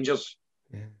Rangers.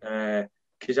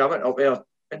 Because I went up there,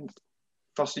 and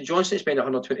for St Johnstone to spend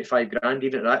 125 grand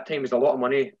even at that time was a lot of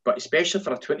money, but especially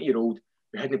for a 20-year-old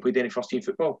who hadn't played any first team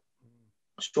football.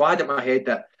 So I had in my head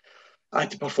that I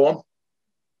had to perform.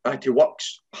 I had to work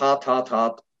hard,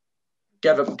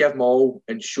 give my all,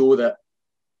 and show that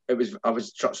I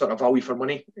was sort of value for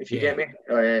money, if you get me,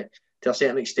 to a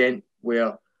certain extent,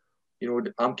 where, you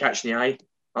know, I'm catching the eye.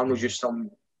 I'm not just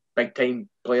some big time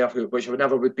player which I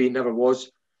never would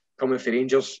was, coming for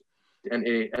Rangers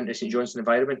into St Johnstone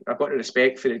environment. I got the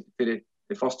respect for the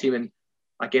first team, and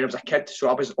again I was a kid, so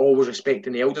I was always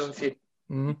respecting the elders, if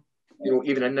you know,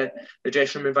 even in the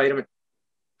dressing room environment.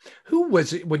 Who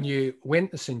was it when you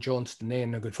went to St Johnstone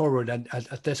then, going forward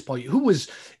at this point?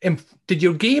 Did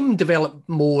your game develop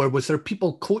more? Was there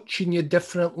people coaching you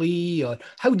differently? Or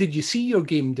how did you see your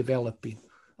game developing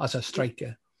as a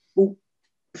striker? Well,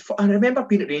 I remember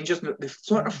being at Rangers, the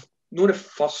sort of, not the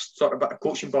first sort of bit of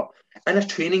coaching, but in a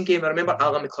training game, I remember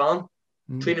Alan McLaren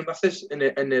training with us in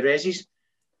the resis,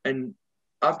 and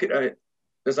I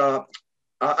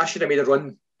should have made a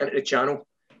run into the channel,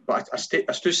 but I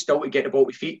stood still to get the ball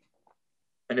with feet,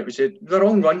 and it was the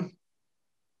wrong run,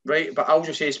 right? But Al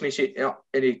just says to me,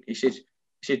 and he said,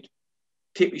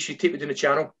 you should take me down the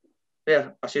channel.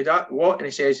 There, I said, what? And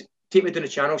he says, take me down the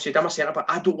channel. I said, I'm a centre, but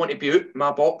I don't want to be out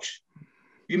my box.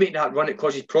 You make that run, it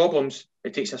causes problems.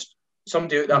 It takes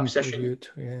somebody out of that position,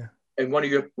 and one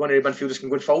of the midfielders can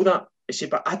go and foul that. He said,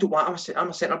 but I don't want. I'm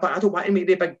a centre back. I don't want to make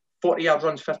the big 40-yard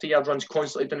runs, 50-yard runs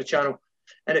constantly down the channel.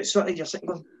 And it's sort of, you're sitting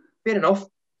going, fair enough.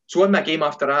 So in my game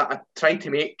after that, I tried to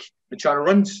make the channel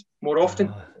runs more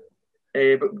often.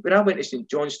 But when I went to St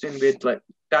Johnstone, we had like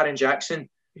Darren Jackson,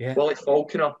 Willie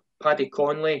Falconer, Paddy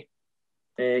Conley,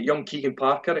 young Keegan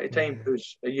Parker at the time, who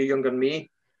was a year younger than me.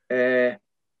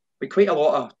 With quite a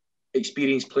lot of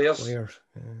experienced players.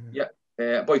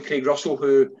 A boy Craig Russell,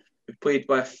 who played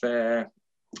with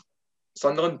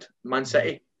Sunderland, Man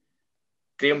City.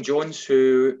 Graham Jones,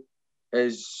 who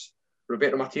is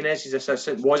Roberto Martinez's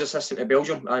assistant, was assistant at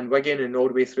Belgium and Wigan and all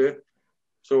the way through.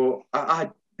 So I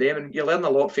had them, and you learn a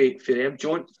lot for them.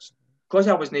 Jones, because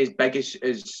I wasn't as big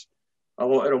as a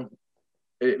lot of them,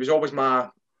 it was always my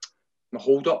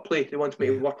hold-up play they wanted me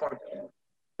to work on.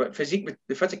 But the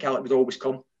physicality would always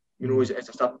come, you know, as I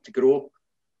started to grow.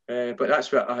 But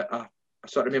that's what I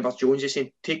sort of remember Jones just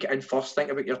saying, take it in first,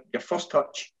 think about your first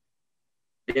touch,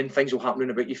 then things will happen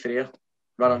about you from there,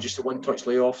 rather than just the one-touch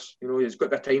layoffs. You know, there's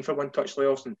got to be a time for one-touch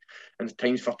layoffs and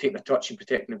times for taking a touch and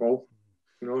protecting the ball.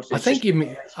 You know, so I think you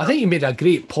made a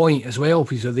great point as well,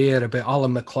 Peter, there about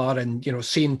Alan McLaren, you know,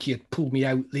 saying to you, pull me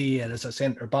out there as a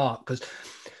centre-back, because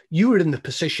you were in the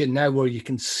position now where you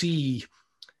can see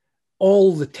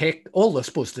all the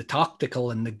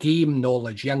tactical and the game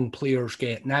knowledge young players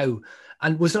get now.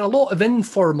 And was there a lot of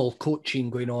informal coaching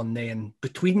going on then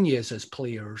between you as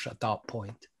players at that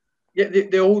point? Yeah,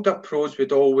 the older pros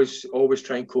would always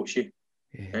try and coach you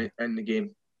in the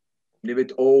game. They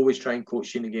would always try and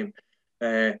coach you in the game.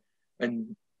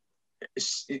 And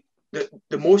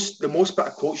the most bit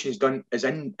of coaching is done is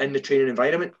in the training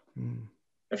environment.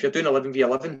 If you're doing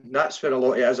 11v11, that's where a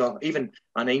lot of it is, or even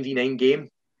a 9v9 game,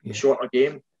 a shorter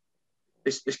game.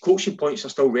 This coaching points are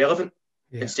still relevant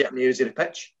in certain areas of the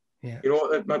pitch. You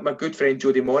know, my good friend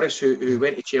Jody Morris, who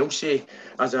went to Chelsea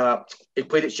he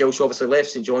played at Chelsea, obviously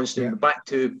left St Johnstone, went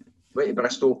to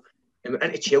Bristol, and went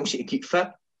into Chelsea to keep fit.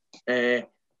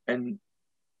 And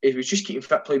he was just keeping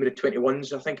fit, playing with the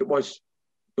 21s, I think it was,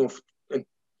 you know,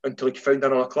 until he found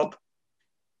another club.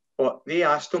 But they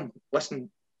asked him,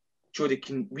 listen, Jody,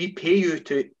 can we pay you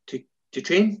to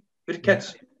train with the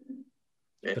kids?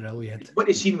 Brilliant. What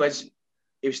they seen was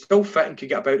he was still fit and could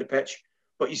get about the pitch,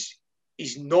 but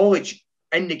his knowledge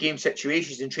in the game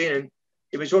situations and training,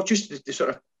 it was all just the sort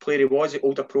of player he was, the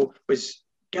older pro, was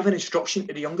giving instruction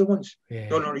to the younger ones.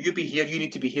 No, you be here, you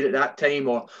need to be here at that time,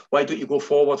 or why don't you go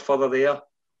forward further there?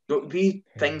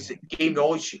 Things that game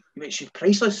knowledge, which is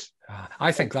priceless.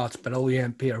 I think that's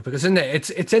brilliant, Peter, because isn't it?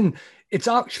 It's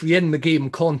actually in the game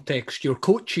context you're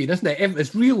coaching, isn't it?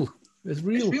 It's real.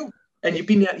 And he's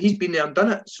been there and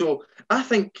done it. So I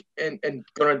think, and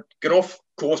going off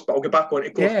course, but I'll get back on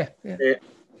it. Yeah.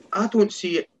 I don't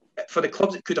see it for the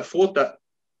clubs that could afford that.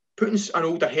 Putting an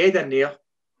older head in there,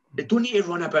 they don't need to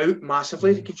run about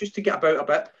massively. They can just to get about a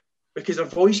bit because their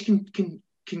voice can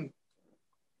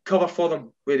cover for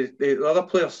them with the other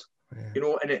players, you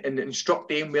know, and instruct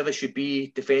them where they should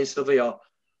be defensively or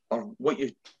how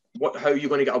you're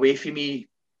going to get away from me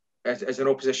as an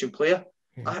opposition player.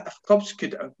 If clubs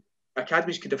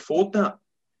academies could afford that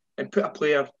and put a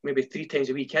player maybe 3 times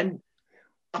a week in,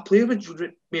 a player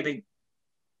would maybe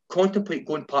contemplate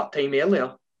going part-time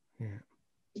earlier,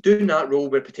 doing that role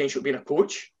where potential being a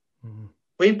coach,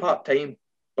 playing part-time,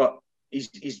 but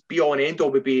his be-all and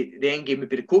end-all would be, the end game would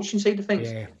be the coaching side of things.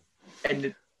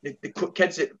 And the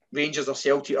kids at Rangers or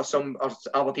Celtic or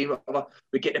Aberdeen, whatever,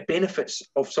 would get the benefits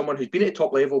of someone who's been at the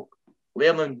top level,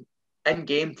 learning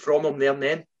in-game from them there and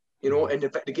then, you know, and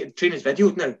they get training's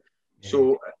videoed now.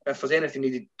 So if there's anything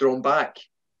needed drawn back,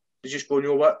 they just go, you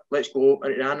know what, let's go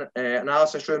into the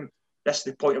analysis room. This is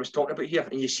the point I was talking about here,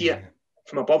 and you see it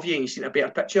from above you, and you see a better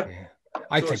picture.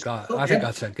 I think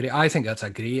that's a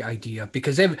great idea,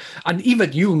 because and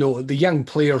even, you know, the young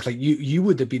players like you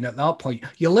would have been at that point.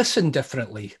 You listen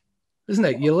differently, isn't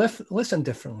it? You listen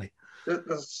differently.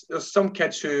 There's some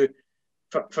kids who,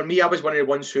 for me, I was one of the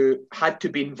ones who had to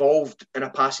be involved in a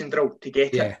passing drill to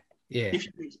get it. If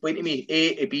you explain to me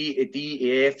A to B to D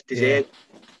to F to Z,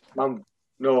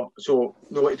 no, so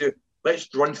know what to do.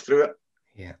 Let's run through it.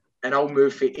 And I'll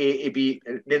move from A to B,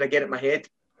 and then I get it in my head.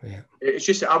 It's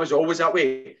just that I was always that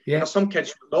way. There's some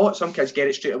kids who not, some kids get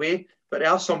it straight away, but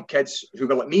there are some kids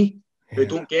who are like me who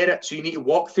don't get it. So you need to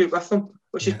walk through it with them,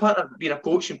 which is part of being a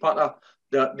coach and part of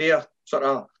their sort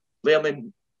of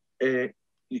learning. Their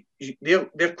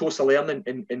course of learning,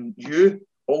 and you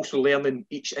also learning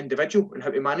each individual and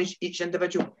how to manage each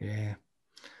individual.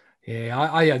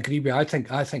 I agree with you. I think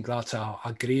that's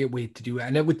a great way to do it,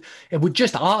 and it would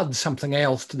just add something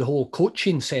else to the whole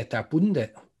coaching setup, wouldn't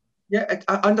it?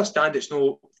 I understand it's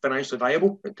not financially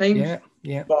viable at times.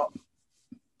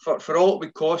 But for all it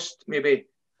would cost, maybe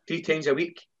 3 times a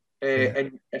week,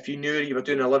 and if you knew you were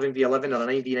doing an 11v11 or a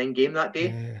 9v9 game that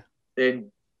day,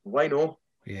 then why not?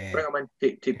 Bring him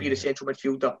in to be the central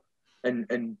midfielder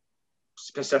and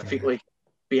specifically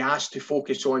be asked to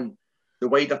focus on the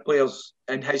wider players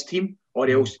in his team, or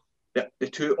else the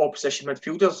 2 opposition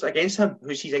midfielders against him, who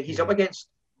he's up against.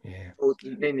 So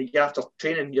then the year after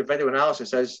training, your video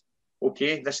analysis is,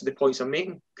 okay, this is the points I'm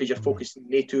making, because you're focusing on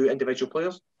the 2 individual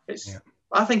players.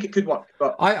 I think it could work.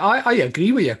 But I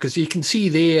agree with you, because you can see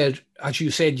there, as you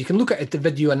said, you can look at the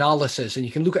video analysis and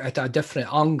you can look at it at a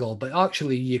different angle, but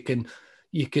actually you can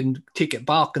take it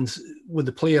back and with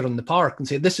the player on the park and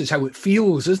say, this is how it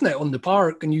feels, isn't it, on the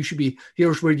park, and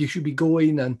here's where you should be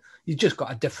going, and you just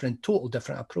got a total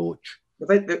different approach.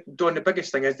 Don, the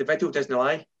biggest thing is the video doesn't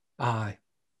lie.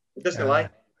 It doesn't lie.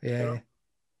 You know?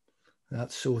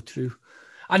 That's so true.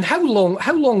 And how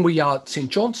long were you at St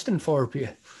Johnstone for,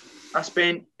 Pierre? I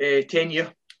spent 10 years.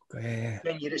 10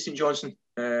 years at St Johnstone,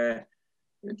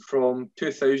 from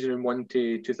 2001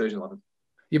 to 2011.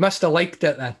 You must have liked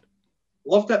it then.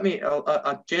 Loved it, mate.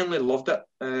 I genuinely loved it.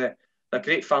 A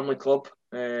great family club.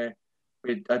 I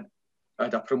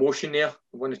had a promotion there.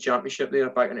 Won the championship there,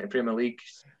 back into the Premier League.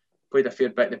 Played a fair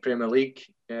bit in the Premier League.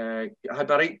 I had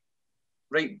a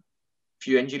right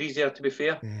few injuries there, to be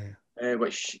fair,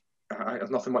 which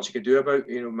there's nothing much I could do about.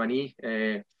 You know, my knee,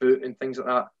 foot, and things like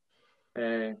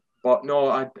that. But no,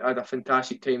 I had a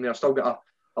fantastic time there. I still got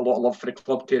a lot of love for the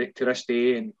club to this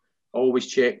day, and I always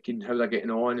check how they're getting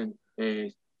on,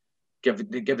 and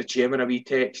give the chairman a wee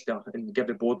text, and give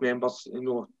the board members, you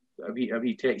know, a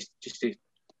wee text, just to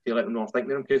let them know I'm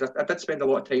thinking of them, because I did spend a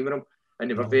lot of time with them, and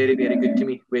they were very, very good to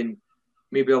me when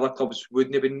maybe other clubs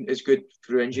wouldn't have been as good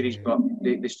through injuries, but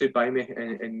they stood by me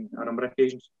in a number of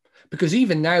occasions. Because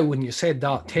even now, when you said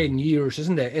that, 10 years,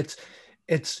 isn't it?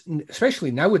 It's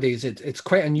especially nowadays, it's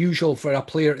quite unusual for a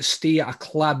player to stay at a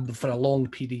club for a long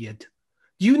period.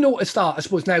 Do you notice that? I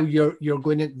suppose now you're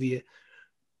going into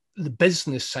the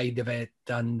business side of it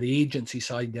and the agency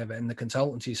side of it and the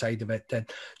consultancy side of it. Then,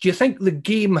 do you think the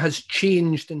game has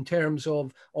changed in terms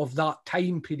of that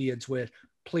time periods where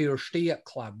players stay at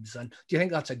clubs? And do you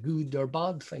think that's a good or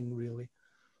bad thing, really?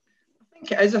 I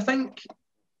think it is. I think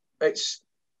it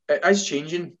is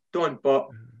changing, Don, but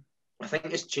I think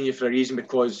it's changing for a reason,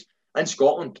 because in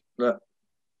Scotland, that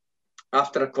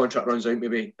after a contract runs out,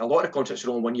 maybe a lot of contracts are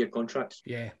only 1 year contracts.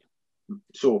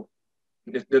 So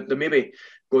they may be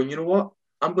going, you know what,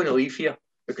 I'm going to leave here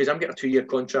because I'm getting a 2 year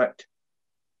contract,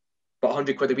 but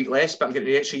 £100 a week less, but I'm getting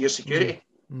the extra year security.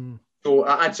 So it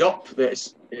adds up that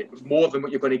it's more than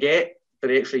what you're going to get for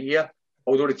the extra year,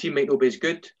 although the team might not be as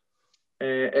good.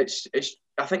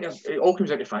 I think it all comes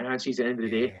down to finances at the end of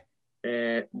the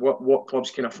day. What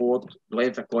clubs can afford, the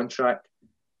length of contract.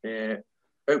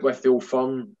 Out with the Old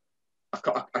Firm, a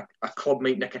club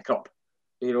might nick a cup.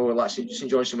 You know, like St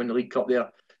Johnstone win the League Cup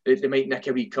there. They might nick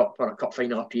a wee cup or a cup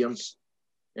final appearance.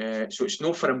 So it's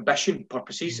not for ambition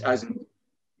purposes, as in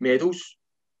medals,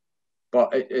 but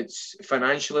it's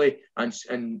financially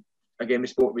and again we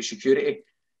spoke about security.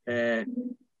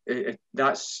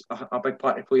 That's a big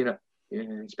part to play in it,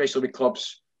 especially with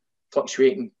clubs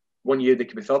fluctuating. One year they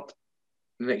could be third,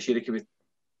 the next year they could be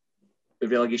the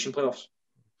relegation playoffs.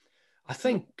 I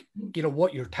think, you know,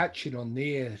 what you're touching on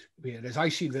there, is I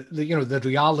see the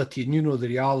reality, and the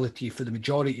reality for the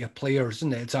majority of players,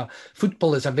 isn't it?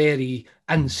 Football is a very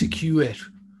insecure,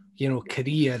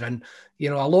 career, and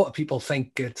a lot of people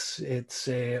think it's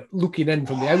looking in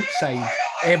from the outside,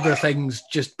 everything's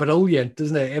just brilliant,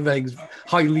 isn't it? Everything's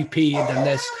highly paid and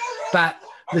this, but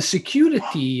the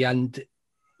security and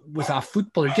with a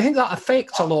footballer, do you think that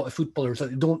affects a lot of footballers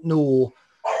that they don't know,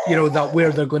 that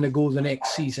where they're going to go the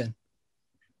next season?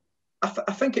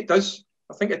 I think it does.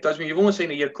 I think it does. When you've only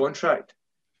signed a year contract,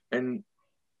 and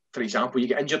for example, you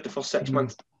get injured the first 6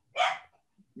 months,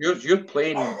 you're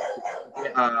playing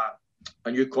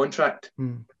a new contract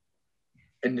in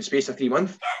the space of 3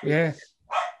 months. Yeah.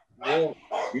 No,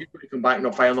 you're going to come back and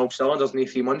not fire on all cylinders in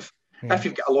 3 months. Yeah. If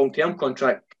you've got a long-term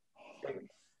contract,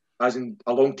 as in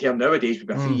a long-term nowadays would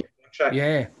be a 3-year contract.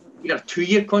 Yeah. You have a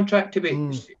 2-year contract to be.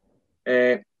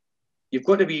 You've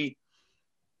got to be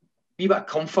a bit of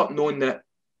comfort knowing that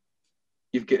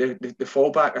you've got the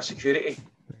fallback of security.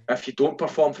 If you don't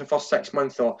perform for the first 6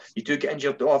 months, or you do get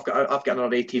injured, I've got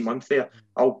another 18 months there.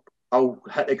 I'll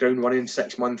hit the ground running in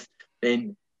 6 months,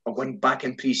 then I'll go back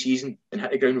in pre-season and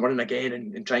hit the ground running again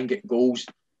and try and get goals.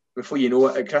 Before you know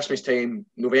it, at Christmas time,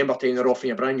 November time, they're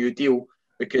offering a brand new deal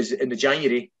because in the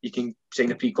January you can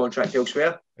sign a pre-contract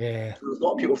elsewhere. Yeah, so a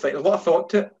lot of people think there's a lot of thought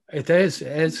to it. It is.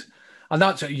 And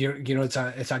that's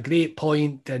it's a great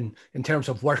point in terms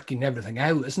of working everything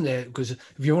out, isn't it? Because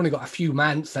if you've only got a few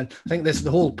months, then I think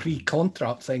the whole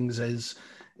pre-contract things has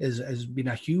been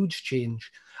a huge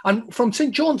change. And from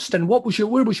St Johnstone, where was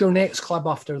your next club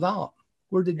after that?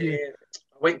 Where did you?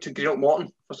 I went to Greenock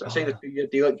Morton. I signed a 2-year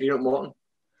deal at Greenock Morton.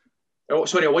 Oh,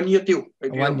 sorry, a 1-year deal at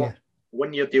Greenock Morton.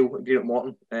 1-year deal at Greenock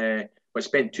Morton. But I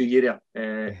spent 2 years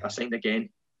there. I signed again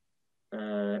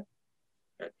in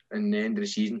the end of the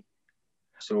season.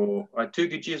 So I had 2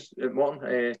 good years at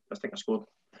Morton. I think I scored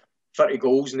 30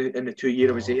 goals in the 2 years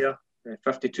I was there,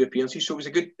 52 appearances. So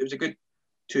it was a good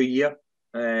 2 year.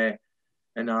 And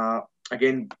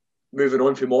again, moving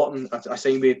on from Morton, I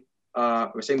signed with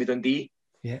Dundee.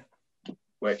 Yeah.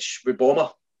 Which with Bomber.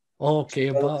 Okay,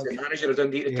 I was the manager of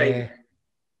Dundee at the time.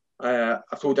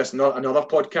 I told this another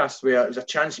podcast where it was a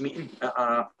chance meeting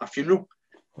at a funeral.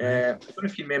 I don't know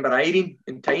if you remember Irene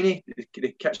and Tiny, the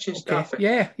kitchen staff.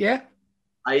 Yeah.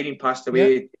 Irene passed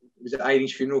away. It was at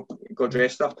Irene's funeral. God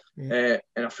rest her.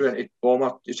 And I threw into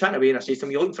Bomber. He was chatting away, and I said to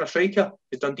him, "You're looking for a striker?"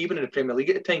 Because Dundee were in the Premier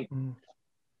League at the time.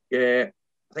 I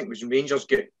think it was Rangers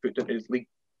get put into League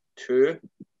 2,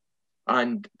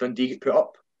 and Dundee get put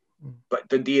up. But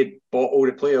Dundee had bought all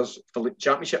the players for the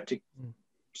Championship to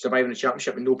survive in the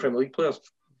Championship with no Premier League players.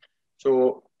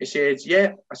 So he says,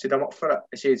 "Yeah." I said, "I'm up for it."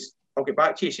 He says, "I'll get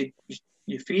back to you." He said,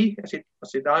 "You free?" I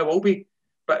said, "I will be."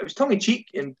 But it was tongue in cheek,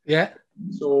 and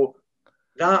so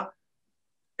that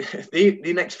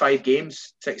the next 5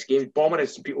 games, 6 games, Bomber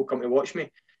has people come to watch me.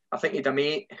 I think he had a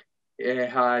mate,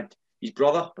 had his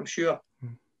brother, I'm sure,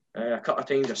 a couple of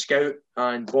times, a scout,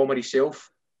 and Bomber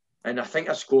himself. And I think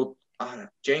I scored,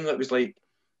 generally it was like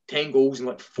 10 goals in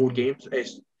like 4 games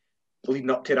leading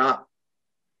up to that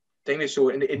thing. So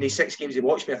in the 6 games he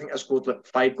watched me, I think I scored like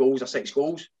 5 goals or 6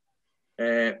 goals.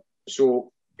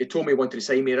 So he told me he wanted to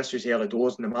sign me. This was the early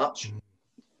doors in the March.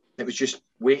 It was just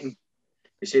waiting.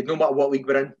 He said, "No matter what league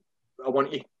we're in, I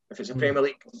want you. If it's a Premier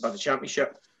League or the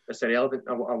Championship, it's irrelevant.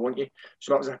 I want you."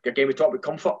 So that was again, we talked about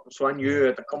comfort. So I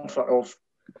knew the comfort of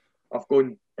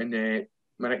going in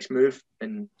my next move.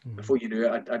 And before you knew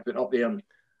it, I'd been up there and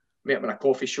met him in a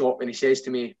coffee shop. And he says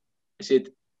to me, he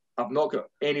said, "I've not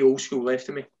got any old school left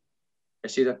in me." I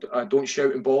said, I don't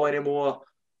shout and ball anymore,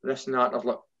 this and that. And I was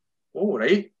like, "Oh,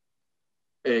 right."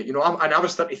 I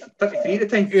was 33 at the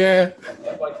time. Yeah.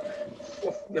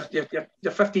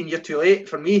 You're 15 years too late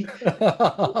for me.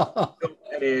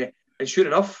 And sure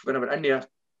enough, when I went in there,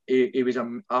 he was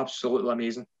absolutely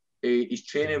amazing. His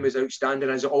training was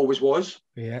outstanding, as it always was.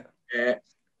 Yeah.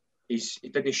 He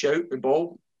didn't shout and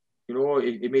ball.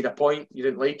 He made a point. You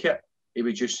didn't like it, he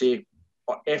would just say,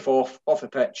 "F off the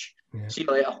pitch. See you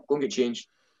later. Go and get changed."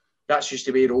 That's just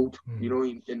the way he rolled.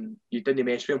 And you didn't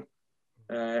mess with him.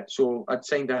 So I'd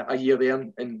signed a year there,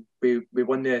 and we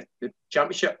won the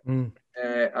championship,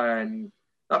 and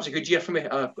that was a good year for me.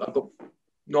 I got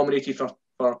nominated for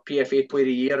PFA Player of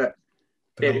the Year at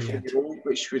 34-year-old,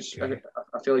 which was a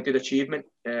fairly good achievement.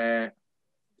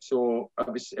 So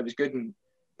it was good. And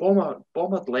Bomber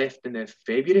had left in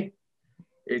February.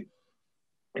 He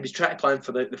was trying to plan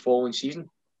for the following season,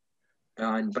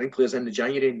 and Brinkley's in the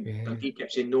January, and Dundee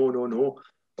kept saying no.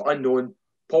 But unknown,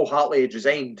 Paul Hartley had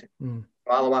resigned.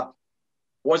 Alloa.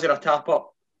 Was there a tap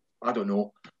up? I don't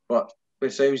know, but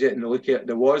it sounds it, and the look at it,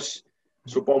 there was.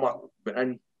 So Bomber went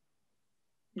in.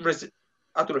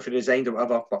 I don't know if he resigned or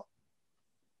whatever, but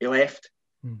he left,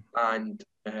 and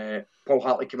Paul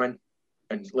Hartley came in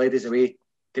and led us away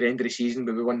to the end of the season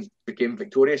where we became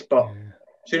victorious. But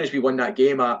as soon as we won that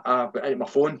game, I went into my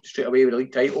phone straight away with the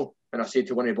league title, and I said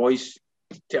to one of the boys,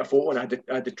 take a photo, and I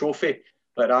had the trophy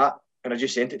like that, and I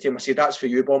just sent it to him. I said, that's for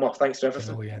you, Bomber, thanks for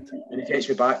everything. And he texted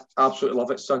me back, absolutely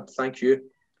love it, son, thank you.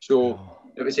 So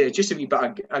it was just a wee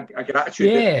bit of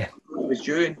gratitude that it was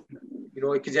due,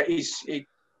 because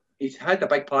he's had a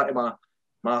big part of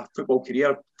my football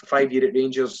career. 5 years at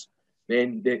Rangers,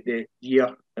 then the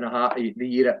year and a half, the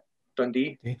year at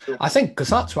Dundee. So, I think, because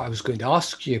that's what I was going to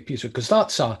ask you, Peter, because I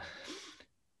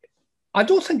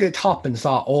don't think it happens that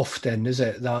often, is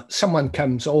it? That someone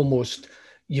comes almost,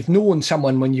 you've known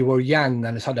someone when you were young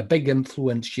and it's had a big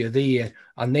influence, you're there,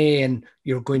 and then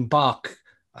you're going back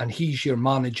and he's your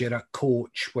manager at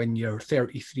coach when you're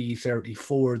 33,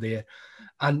 34 there.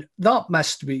 And that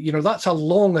must be, that's a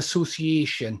long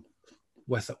association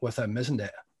with him, isn't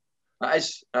it? It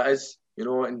is,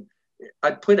 and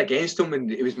I'd played against him when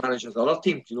he was manager of the other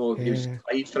team. He was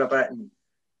played for a bit and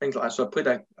things like that. So I played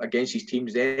against his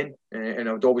teams then, and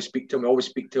I would always speak to him. I always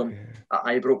speak to him at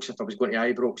Ibrox if I was going to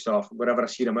Ibrox or wherever I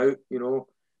see him out,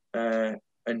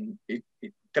 and to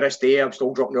this day, I'm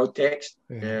still dropping the odd text.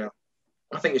 I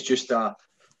think it's just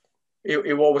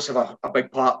he'll always have a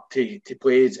big part to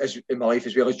play in my life,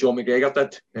 as well as John McGregor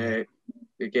did.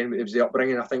 Again, it was the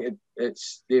upbringing. I think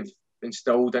they've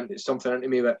instilled something into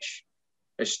me which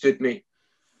has stood me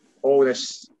all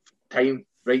this time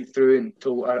right through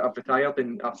until I've retired.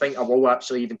 And I think I will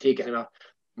actually even take it in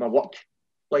my work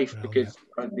life, because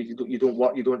you don't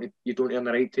work, you don't earn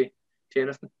the right to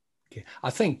anything. Okay. I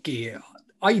think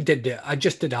I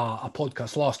just did a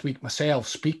podcast last week myself,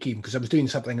 speaking, because I was doing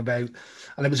something about,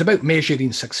 and it was about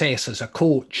measuring success as a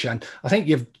coach. And I think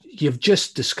you've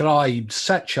just described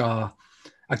such a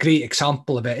great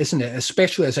example of it, isn't it?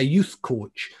 Especially as a youth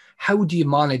coach, how do you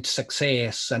manage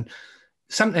success? And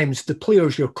sometimes the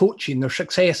players you're coaching, their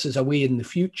success is away in the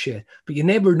future, but you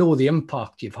never know the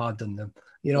impact you've had on them.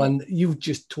 And you've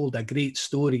just told a great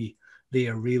story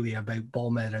there, really, about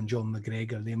Bomber and John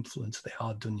McGregor, the influence they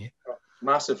had on you.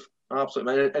 Massive,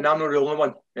 absolutely. And I'm not the only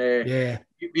one.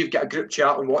 We've got a group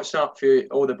chat on WhatsApp for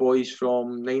all the boys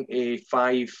from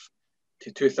 95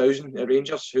 to 2000 at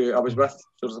Rangers who I was with.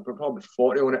 So there's probably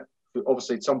 40 on it.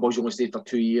 Obviously, some boys only stayed for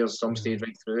 2 years, some stayed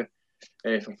right through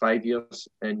for 5 years,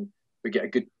 and we get a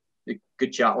good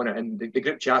chat on it. And the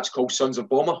group chat's called Sons of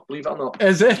Bomber, believe it or not.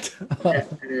 Is it?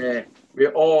 We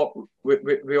all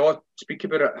speak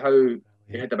about it, how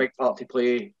he had a big part to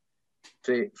play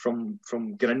from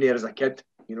getting in there as a kid.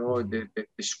 The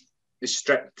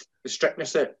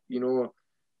strictness that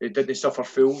it didn't suffer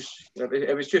fools.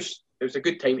 It was a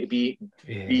good time to be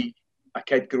a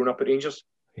kid growing up at Rangers.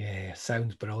 Yeah,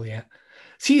 sounds brilliant.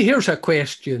 See, here's a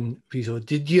question, Pizzo.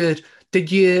 Did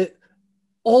you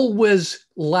always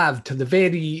live to the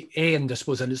very end, I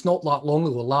suppose, and it's not that long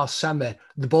ago, last summer,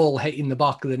 the ball hitting the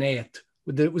back of the net?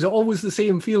 Was it always the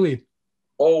same feeling?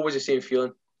 Always the same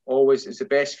feeling. Always. It's the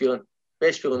best feeling.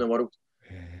 Best feeling in the world.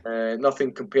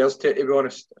 Nothing compares to it, to be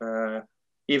honest.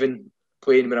 Even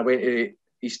playing when I went to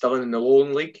East Stirling in the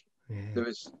Lowland League, there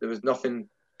was nothing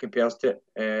compares to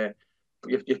it.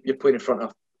 You're playing in front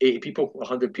of 80 people,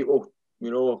 100 people,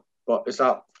 but it's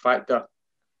that fact that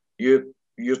you're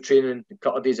training a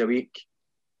couple of days a week,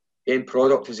 end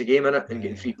product is a game in it, and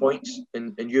getting 3 points,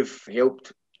 and you've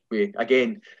helped with,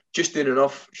 again, just doing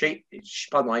enough,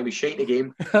 pardon my language, shite in the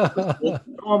game. I'm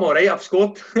all right, I've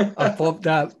scored. I've popped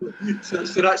that. So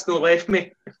that's not left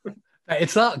me.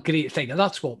 It's that great thing, and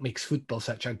that's what makes football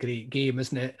such a great game,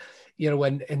 isn't it?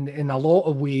 In a lot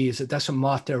of ways, it doesn't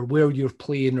matter where you're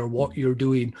playing or what you're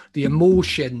doing. The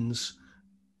emotions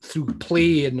through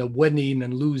playing and winning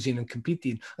and losing and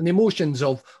competing, and the emotions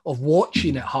of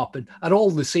watching it happen are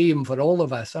all the same for all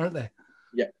of us, aren't they?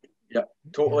 Yeah,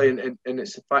 totally. And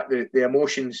it's the fact that the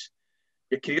emotions,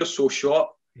 your career's so short.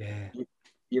 Yeah.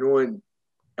 And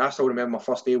I still remember my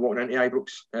first day walking into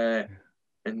Ibrox,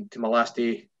 and to my last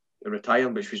day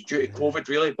retiring, which was due to COVID,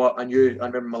 really. But I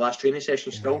remember my last training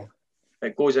session still.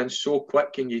 It goes in so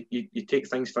quick, and you take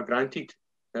things for granted,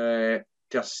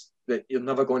 just that you're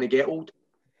never going to get old.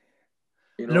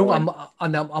 You know,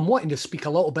 I'm wanting to speak a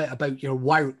little bit about your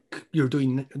work you're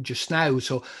doing just now.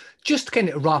 So just to kind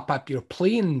of wrap up your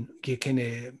playing kind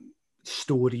of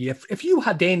story, if you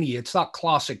had any, it's that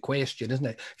classic question, isn't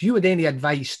it? If you had any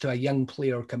advice to a young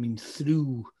player coming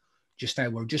through just now,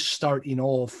 or just starting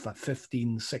off at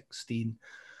 15, 16,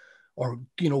 or,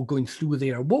 you know, going through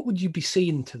there, what would you be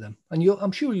saying to them? And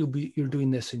I'm sure you're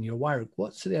doing this in your work.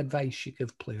 What's the advice you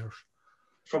give players?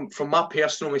 From my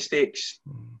personal mistakes,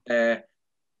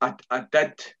 I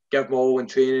did give my all in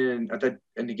training, and I did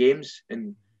in the games,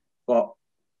 but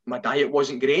my diet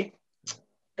wasn't great.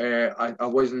 I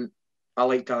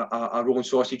liked a rolling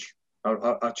sausage,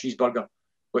 a cheeseburger,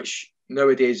 which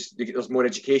nowadays there's more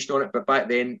education on it, but back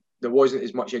then there wasn't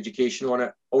as much education on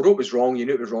it. Although it was wrong, you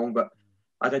knew it was wrong, but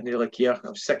I didn't really care. I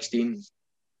was 16,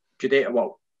 could eat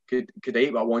what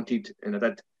I wanted, and I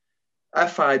did.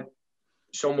 If I had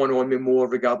someone on me more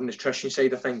regarding the nutrition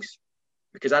side of things,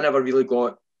 because I never really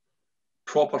got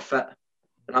proper fit,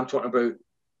 and I'm talking about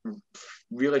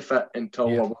really fit until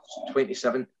I was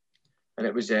 27, and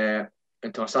it was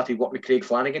until I started working with Craig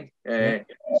Flanagan. It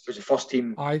was the first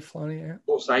team.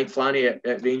 Flanny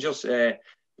at Rangers,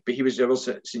 but he was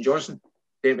at St Johnstone.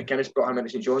 Dave McInnes brought him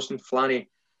into St Johnstone. Flanny,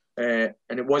 and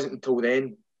it wasn't until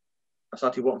then I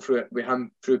started working with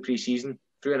him through pre-season,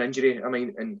 through an injury. I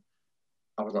mean, and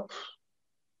I was like,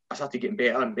 I started getting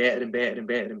better and better and better and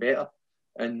better and better,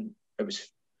 and it was.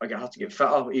 I had to get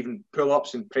fitter. Even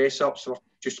pull-ups and press-ups were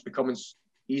just becoming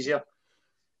easier,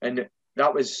 and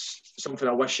that was something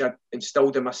I wish I'd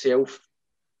instilled in myself.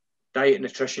 Diet and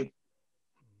nutrition,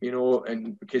 you know,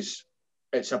 and because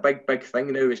it's a big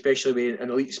thing now, especially with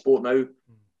an elite sport now.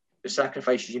 The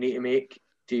sacrifices you need to make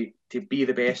to be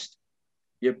the best.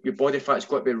 Your body fat's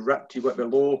got to be ripped. You've got to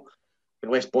be low. The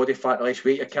less body fat, the less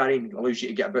weight you're carrying, allows you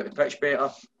to get about the pitch better,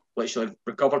 lets you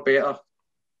recover better.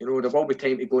 You know, there will be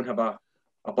time to go and have a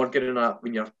burger and that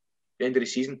when you're at the end of the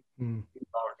season. Or,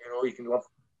 you know, you can live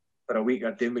for a week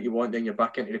or doing what you want, then you're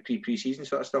back into the pre-season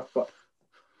sort of stuff. But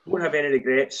don't have any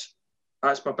regrets.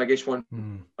 That's my biggest one.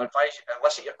 I advise you to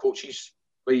listen to your coaches,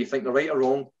 whether you think they're right or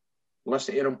wrong.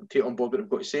 Listen to them, take on board what they've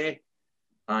got to say,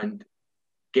 and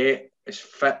get as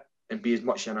fit and be as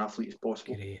much an athlete as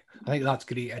possible. Great. I think that's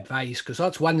great advice, because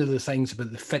that's one of the things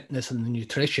about the fitness and the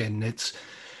nutrition. It's,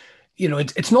 you know,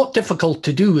 it's not difficult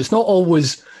to do. It's not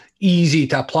always easy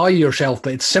to apply yourself,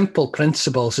 but it's simple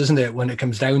principles, isn't it, when it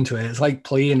comes down to it? It's like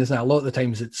playing, isn't it? A lot of the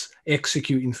times it's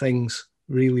executing things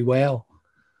really well.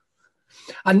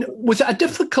 And was it a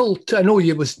difficult, I know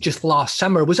it was just last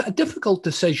summer, was it a difficult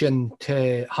decision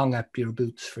to hang up your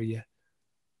boots for you?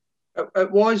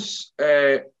 It was,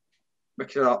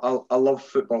 because I love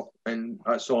football, and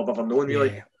that's all I've ever known,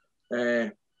 really.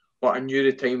 But I knew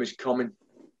the time was coming,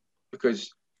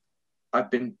 because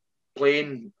I've been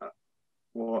playing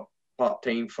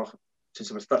part-time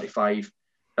since I was 35.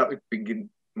 That would be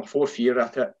my 4th year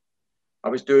at it. I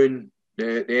was doing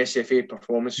the SFA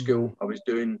performance school. I was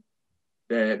doing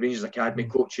the Rangers Academy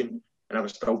coaching, and I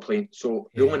was still playing. So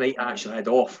the only night I actually had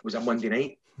off was a Monday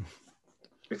night,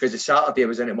 because the Saturday I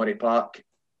was in at Murray Park,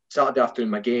 Saturday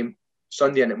afternoon my game,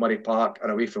 Sunday in at Murray Park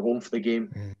and away from home for the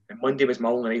game, and Monday was my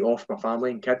only night off with my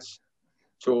family and kids.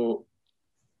 So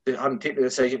I hadn't taken the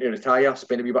decision to retire,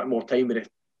 spend a wee bit more time with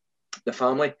the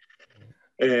family.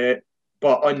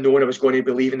 But unknown I was going to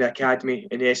be leaving the academy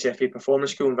in the SFA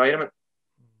performance school environment,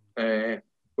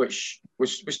 which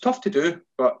was tough to do.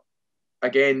 But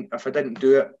again, if I didn't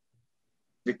do it,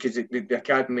 because the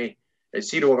academy is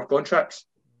 0 hour contracts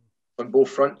on both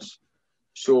fronts.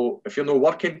 So if you're not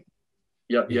working,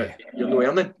 you're not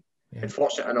earning. And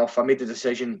fortunate enough, I made the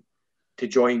decision to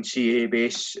join CAA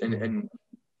base, and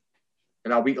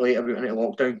a week later we went into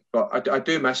lockdown. But I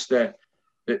do miss the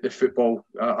football.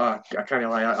 I can't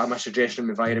lie. I miss the dressing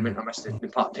room environment. I miss the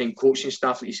part-time coaching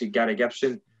staff, like you said, Gary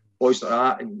Gibson, boys like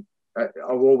that. And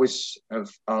I'll always have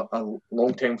a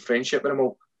long-term friendship with them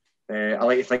all. I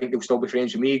like to think they'll still be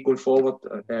friends with me going forward.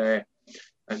 And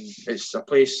it's a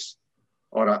place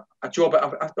or a job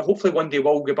I hopefully one day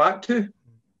will go back to.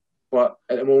 But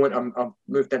at the moment, I'm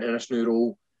moved into this new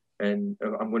role, and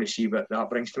I'm going to see what that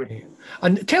brings to me.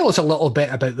 And tell us a little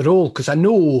bit about the role, because I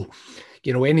know,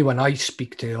 you know, anyone I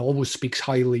speak to always speaks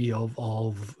highly of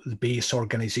the base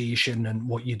organisation and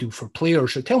what you do for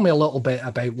players. So tell me a little bit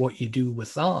about what you do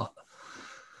with that.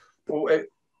 Well, it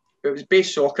was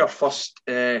base soccer first.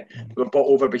 We were bought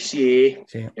over by CAA,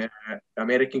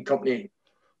 American company,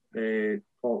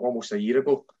 almost a year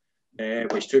ago.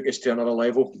 which took us to another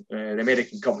level. The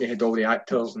American company had all the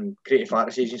actors and creative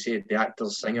artists agency had the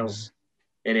actors, singers,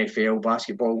 NFL,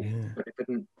 basketball, but they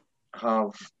didn't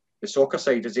have the soccer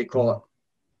side, as they call it.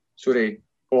 So they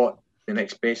thought the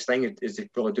next best thing, as they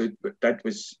probably did,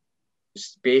 was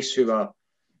Space, who are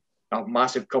a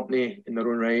massive company in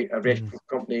their own right, a reputable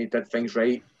company, did things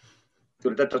right. So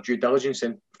they did their due diligence,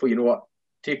 and before you know what,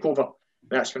 take over. And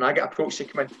that's when I get approached to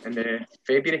come in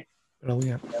February.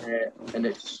 Brilliant. And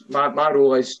it's my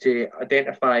role is to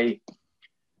identify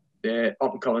the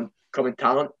up and coming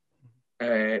talent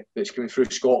that's coming through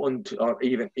Scotland or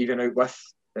even out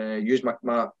with. Use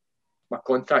my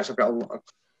contacts. I've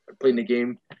playing the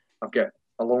game. I've got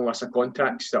a long list of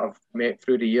contacts that I've met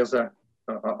through the years of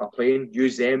playing.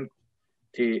 Use them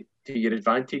to your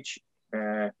advantage.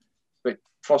 But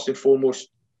first and foremost,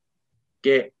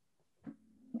 get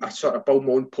a sort of build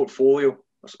my own portfolio,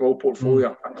 a small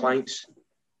portfolio of clients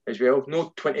as well.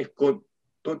 No 20,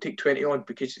 don't take 20 on,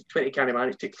 because 20 can't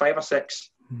manage. Take 5 or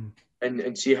 6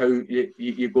 and see how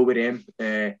you go with them.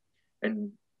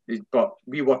 But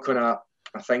we work on a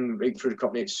thing right through the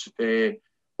company. It's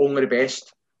only the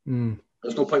best.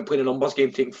 There's no point playing a numbers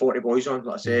game, taking 40 boys on.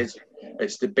 Like I said,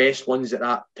 it's the best ones at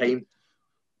that time.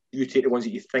 You take the ones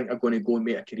that you think are going to go and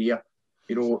make a career,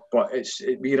 but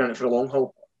we're in it for the long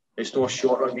haul. It's not a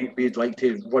short run. We'd like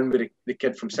to run with the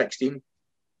kid from 16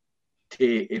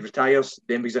 to he retires,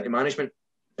 then he's into management,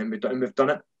 and we've done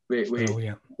it with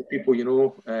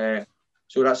people,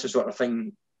 so that's the sort of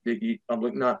thing that I'm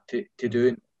looking at to do.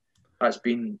 And that's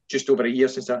been just over a year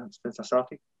since I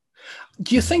started.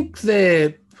 Do you think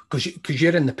because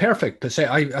you're in the perfect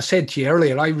position, I said to you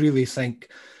earlier, I really think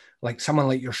like someone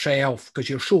like yourself, because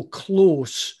you're so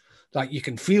close that you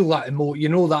can feel that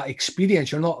that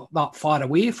experience, you're not that far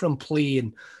away from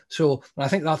playing. So I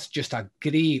think that's just a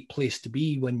great place to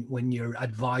be when you're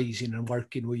advising and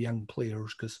working with young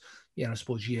players, because I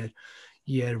suppose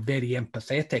you're very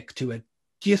empathetic to it.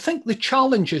 Do you think the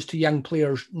challenges to young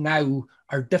players now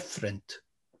are different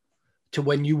to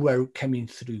when you were coming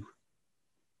through?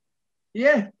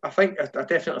 Yeah, I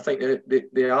definitely think that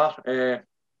they are.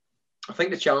 I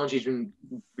think the challenges when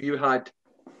you had,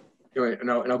 and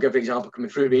I'll give an example coming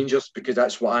through Rangers, because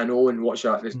that's what I know and what's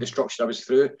the structure I was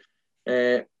through.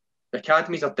 The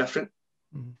academies are different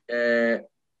to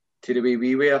the way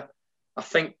we were. I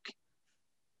think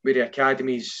with the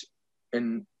academies,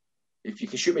 and if you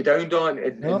can shoot me down, Don,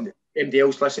 and anybody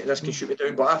else listening to this can shoot me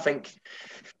down, but I think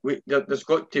there's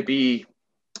got to be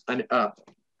how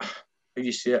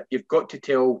you say it, you've got to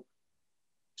tell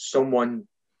someone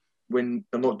when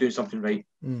they're not doing something right.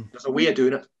 There's a way of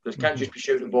doing it. There can't just be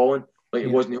shouting and bawling like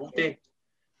it was in the old day.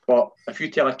 But if you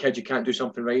tell a kid you can't do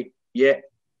something right,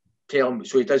 tell him.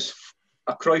 So he does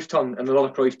a Cruyff turn and another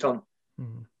Cruyff turn,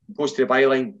 goes to the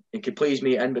byline and can play his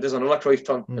mate in, but does another Cruyff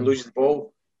turn and loses the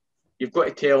ball. You've got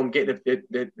to tell him, get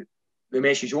the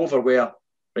message over where,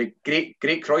 right, great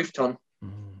Cruyff turn,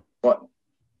 but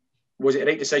was it the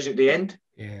right decision at the end?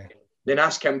 Yeah. Then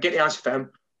ask him, get the answer for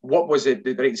him. What was the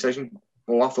right decision?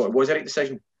 Well, I thought it was the right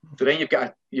decision. So then you've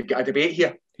got a debate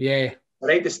here. Yeah. The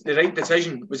right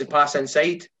decision was a pass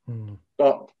inside,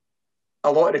 but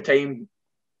a lot of the time,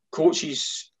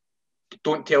 coaches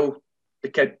don't tell the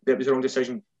kid that it was the wrong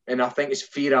decision, and I think it's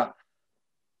fear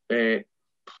of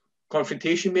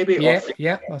confrontation, maybe.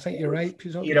 Yeah, I think you're right.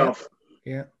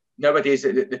 Nowadays,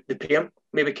 the parent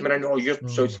maybe coming in,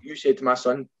 so you said to my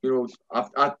son,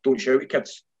 I don't shout at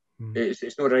kids.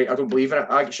 It's not right. I don't believe in it.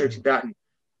 I get shouted at, and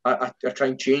I try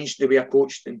and change the way I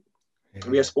coached and the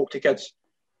way I spoke to kids.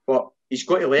 But he's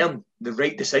got to learn the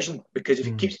right decision, because if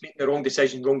he keeps making the wrong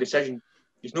decision,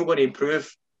 he's not going to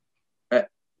improve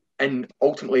in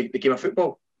ultimately the game of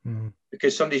football.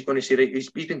 Because somebody's going to say, right,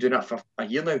 he's been doing that for a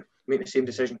year now, making the same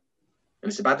decision, and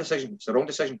it's a bad decision. It's the wrong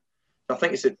decision. So I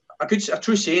think it's a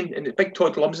true saying, and Big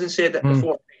Todd Lumsden said it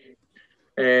before.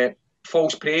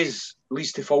 False praise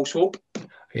leads to false hope.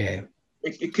 Yeah,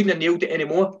 you couldn't have nailed it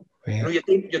anymore. Yeah.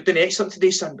 You're doing excellent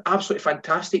today, son. Absolutely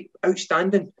fantastic,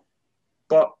 outstanding.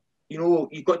 But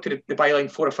you got to the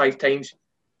byline 4 or 5 times.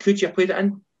 Could you have played it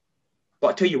in? But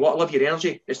I tell you what, I love your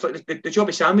energy. It's like the job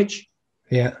of sandwich.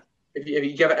 Yeah. If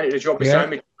you give it into the job of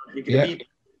sandwich, you can be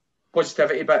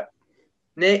positivity. But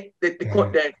the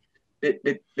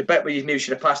bit where you maybe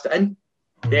should have passed it in,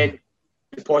 then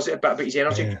the positive bit about his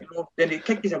energy, then the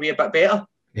kick is away a bit better.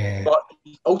 Yeah. But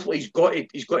ultimately,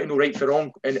 he's got to know right for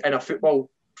wrong in a football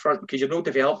front, because you're not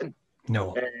developing.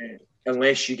 No.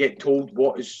 Unless you get told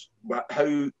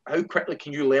how quickly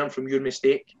can you learn from your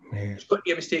mistake. Yeah. It's got to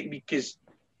be a mistake, because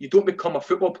you don't become a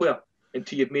football player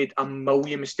until you've made a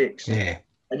million mistakes. Yeah.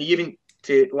 And even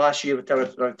to last year, until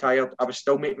I retired, I was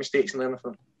still making mistakes and learning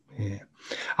from them. Yeah,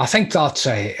 I think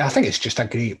it's just a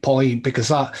great point, because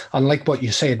that, unlike what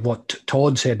you said, what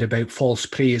Todd said about false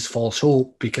praise, false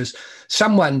hope, because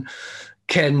someone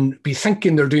can be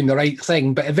thinking they're doing the right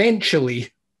thing, but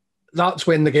eventually that's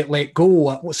when they get let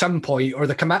go at some point, or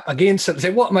they come up against it and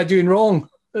say, "What am I doing wrong?"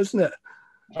 Isn't it?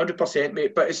 100%,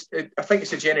 mate. But I think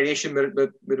it's a generation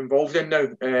we're involved in now,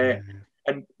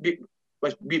 and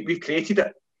we've created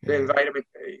it, the environment,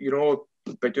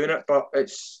 by doing it. But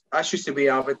that's just the way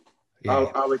I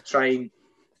would try and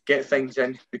get things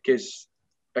in, because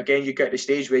again, you get to the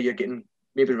stage where you're getting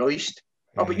maybe released.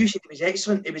 Oh, but you said it was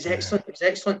excellent. It was excellent. It was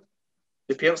excellent.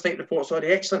 The Parents' Night report, sorry,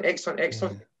 excellent.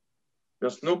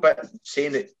 There's no bit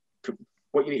saying that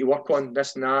what you need to work on,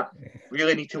 this and that.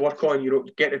 Really need to work on,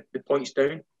 get the points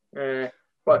down.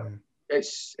 But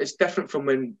it's different from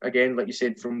when, again, like you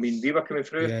said, from when we were coming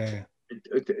through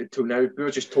till now. We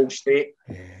were just told straight.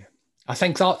 I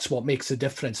think that's what makes the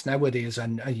difference nowadays.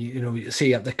 And you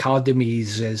say at the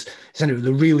academies is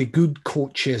the really good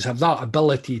coaches have that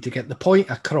ability to get the point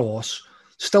across,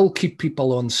 still keep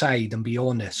people on side and be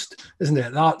honest, isn't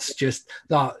it? That's just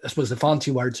that, I suppose, the fancy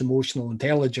word's emotional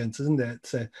intelligence, isn't it?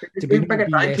 To be big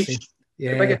advantage.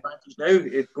 The big advantage now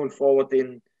going forward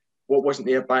in what wasn't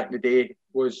there back in the day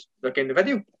was, again, the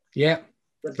video. Yeah.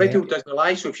 The video doesn't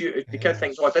lie. So if the kid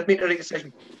thinks, I did make the right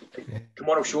decision, come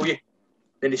on, I'll show you.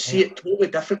 Then they see it totally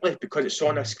differently because it's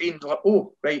on a screen. They're like,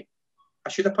 oh, right, I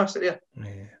should have passed it there.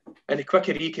 And the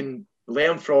quicker he can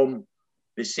learn from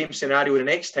the same scenario the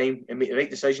next time and make the right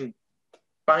decision,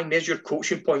 bang, there's your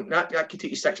coaching point. That could take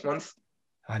you 6 months.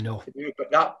 I know.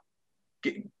 But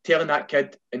telling that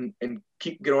kid and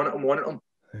keep going on it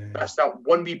and that's that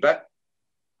one wee bit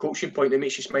coaching point that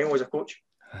makes you smile as a coach.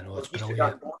 I know, it's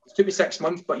brilliant. It took me 6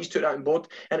 months, but he's took that on board.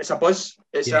 And it's a buzz.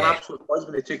 It's an absolute buzz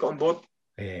when they took it on board.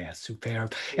 Yeah,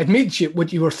 superb. It made you,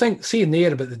 what you were saying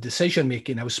there about the decision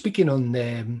making. I was speaking on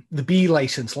the B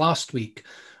license last week,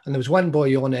 and there was one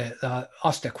boy on it that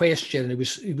asked a question, and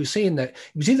he was saying that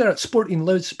he was either at Sporting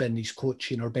Lisbon he's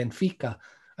coaching or Benfica,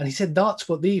 and he said that's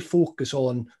what they focus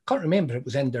on. Can't remember if it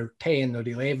was under 10 or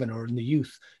 11 or in the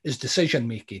youth, is decision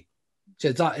making. He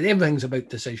said that everything's about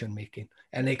decision making,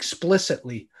 and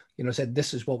explicitly, said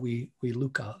this is what we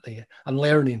look at there and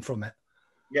learning from it.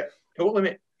 Yeah, totally,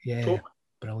 mate. Yeah. Totally.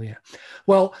 Brilliant.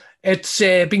 Well, it's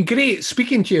been great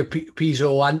speaking to you,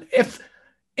 Pizzo. And if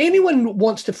anyone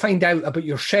wants to find out about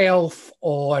yourself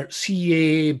or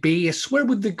CA Base, where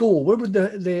would they go? Where would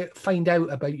they find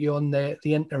out about you on the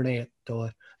internet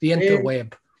or the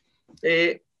interweb?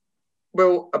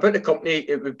 Well, about the company,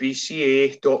 it would be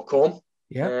CA.com.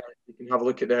 Yeah. You can have a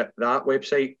look at that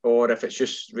website, or if it's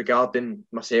just regarding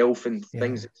myself and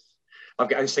things, I've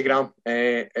got Instagram.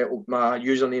 My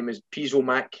username is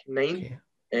PizzoMac9.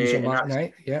 Okay.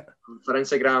 PizzoMac9, yeah. For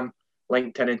Instagram,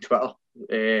 LinkedIn, and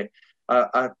Twitter.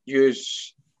 I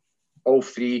use all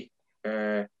three.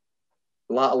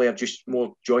 Latterly, I've just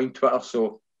more joined Twitter,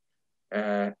 so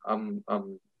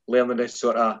I'm learning this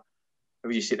sort of, how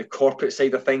would you say, the corporate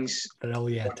side of things.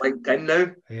 Brilliant. LinkedIn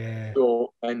now. Yeah.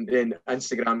 So, and then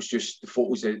Instagram's just the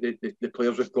photos of the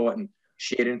players we've got and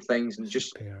sharing things and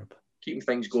just keeping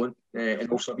things going. And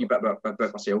also a wee bit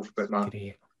about myself, about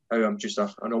how I'm just a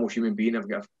normal human being. I've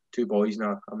got 2 boys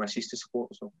and a missus to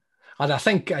support. So. And I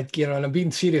think, and I'm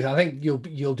being serious, I think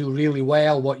you'll do really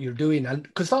well what you're doing, and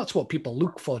because that's what people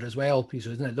look for as well, Pizzo,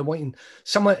 isn't it? They're wanting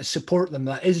someone to support them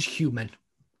that is human.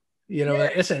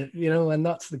 That isn't, and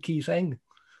that's the key thing.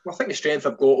 Well, I think the strength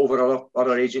I've got over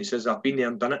other agents is I've been there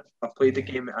and done it. I've played the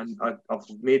game and I've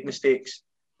made mistakes.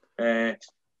 And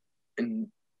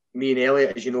me and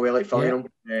Elliot, as you know, Elliot Fillingham,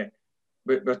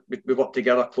 we work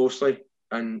together closely,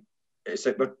 and it's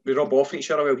like we rub off each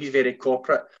other well. He's very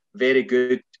corporate, very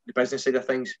good, the business side of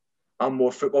things. I'm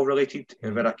more football related,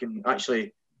 where I can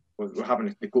actually, we're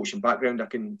having the coaching background, I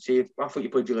can say, I thought you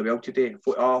played really well today.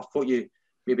 I thought you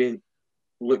maybe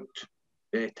looked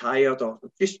tired, or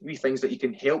just wee things that you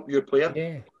can help your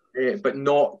player, but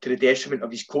not to the detriment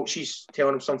of his coaches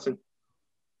telling him something.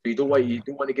 So you don't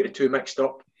want to get the two mixed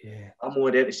up. Yeah. I'm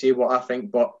only there to say what I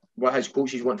think, but what his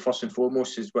coaches want first and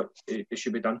foremost is what it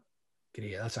should be done.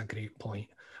 Great, that's a great point.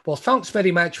 Well, thanks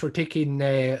very much for taking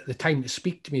the time to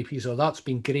speak to me, Pizzo. That's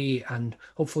been great, and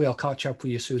hopefully I'll catch up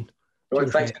with you soon. Well,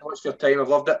 thanks very much for your time. I've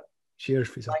loved it. Cheers,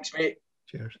 Pizzo. Thanks, mate.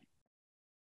 Cheers.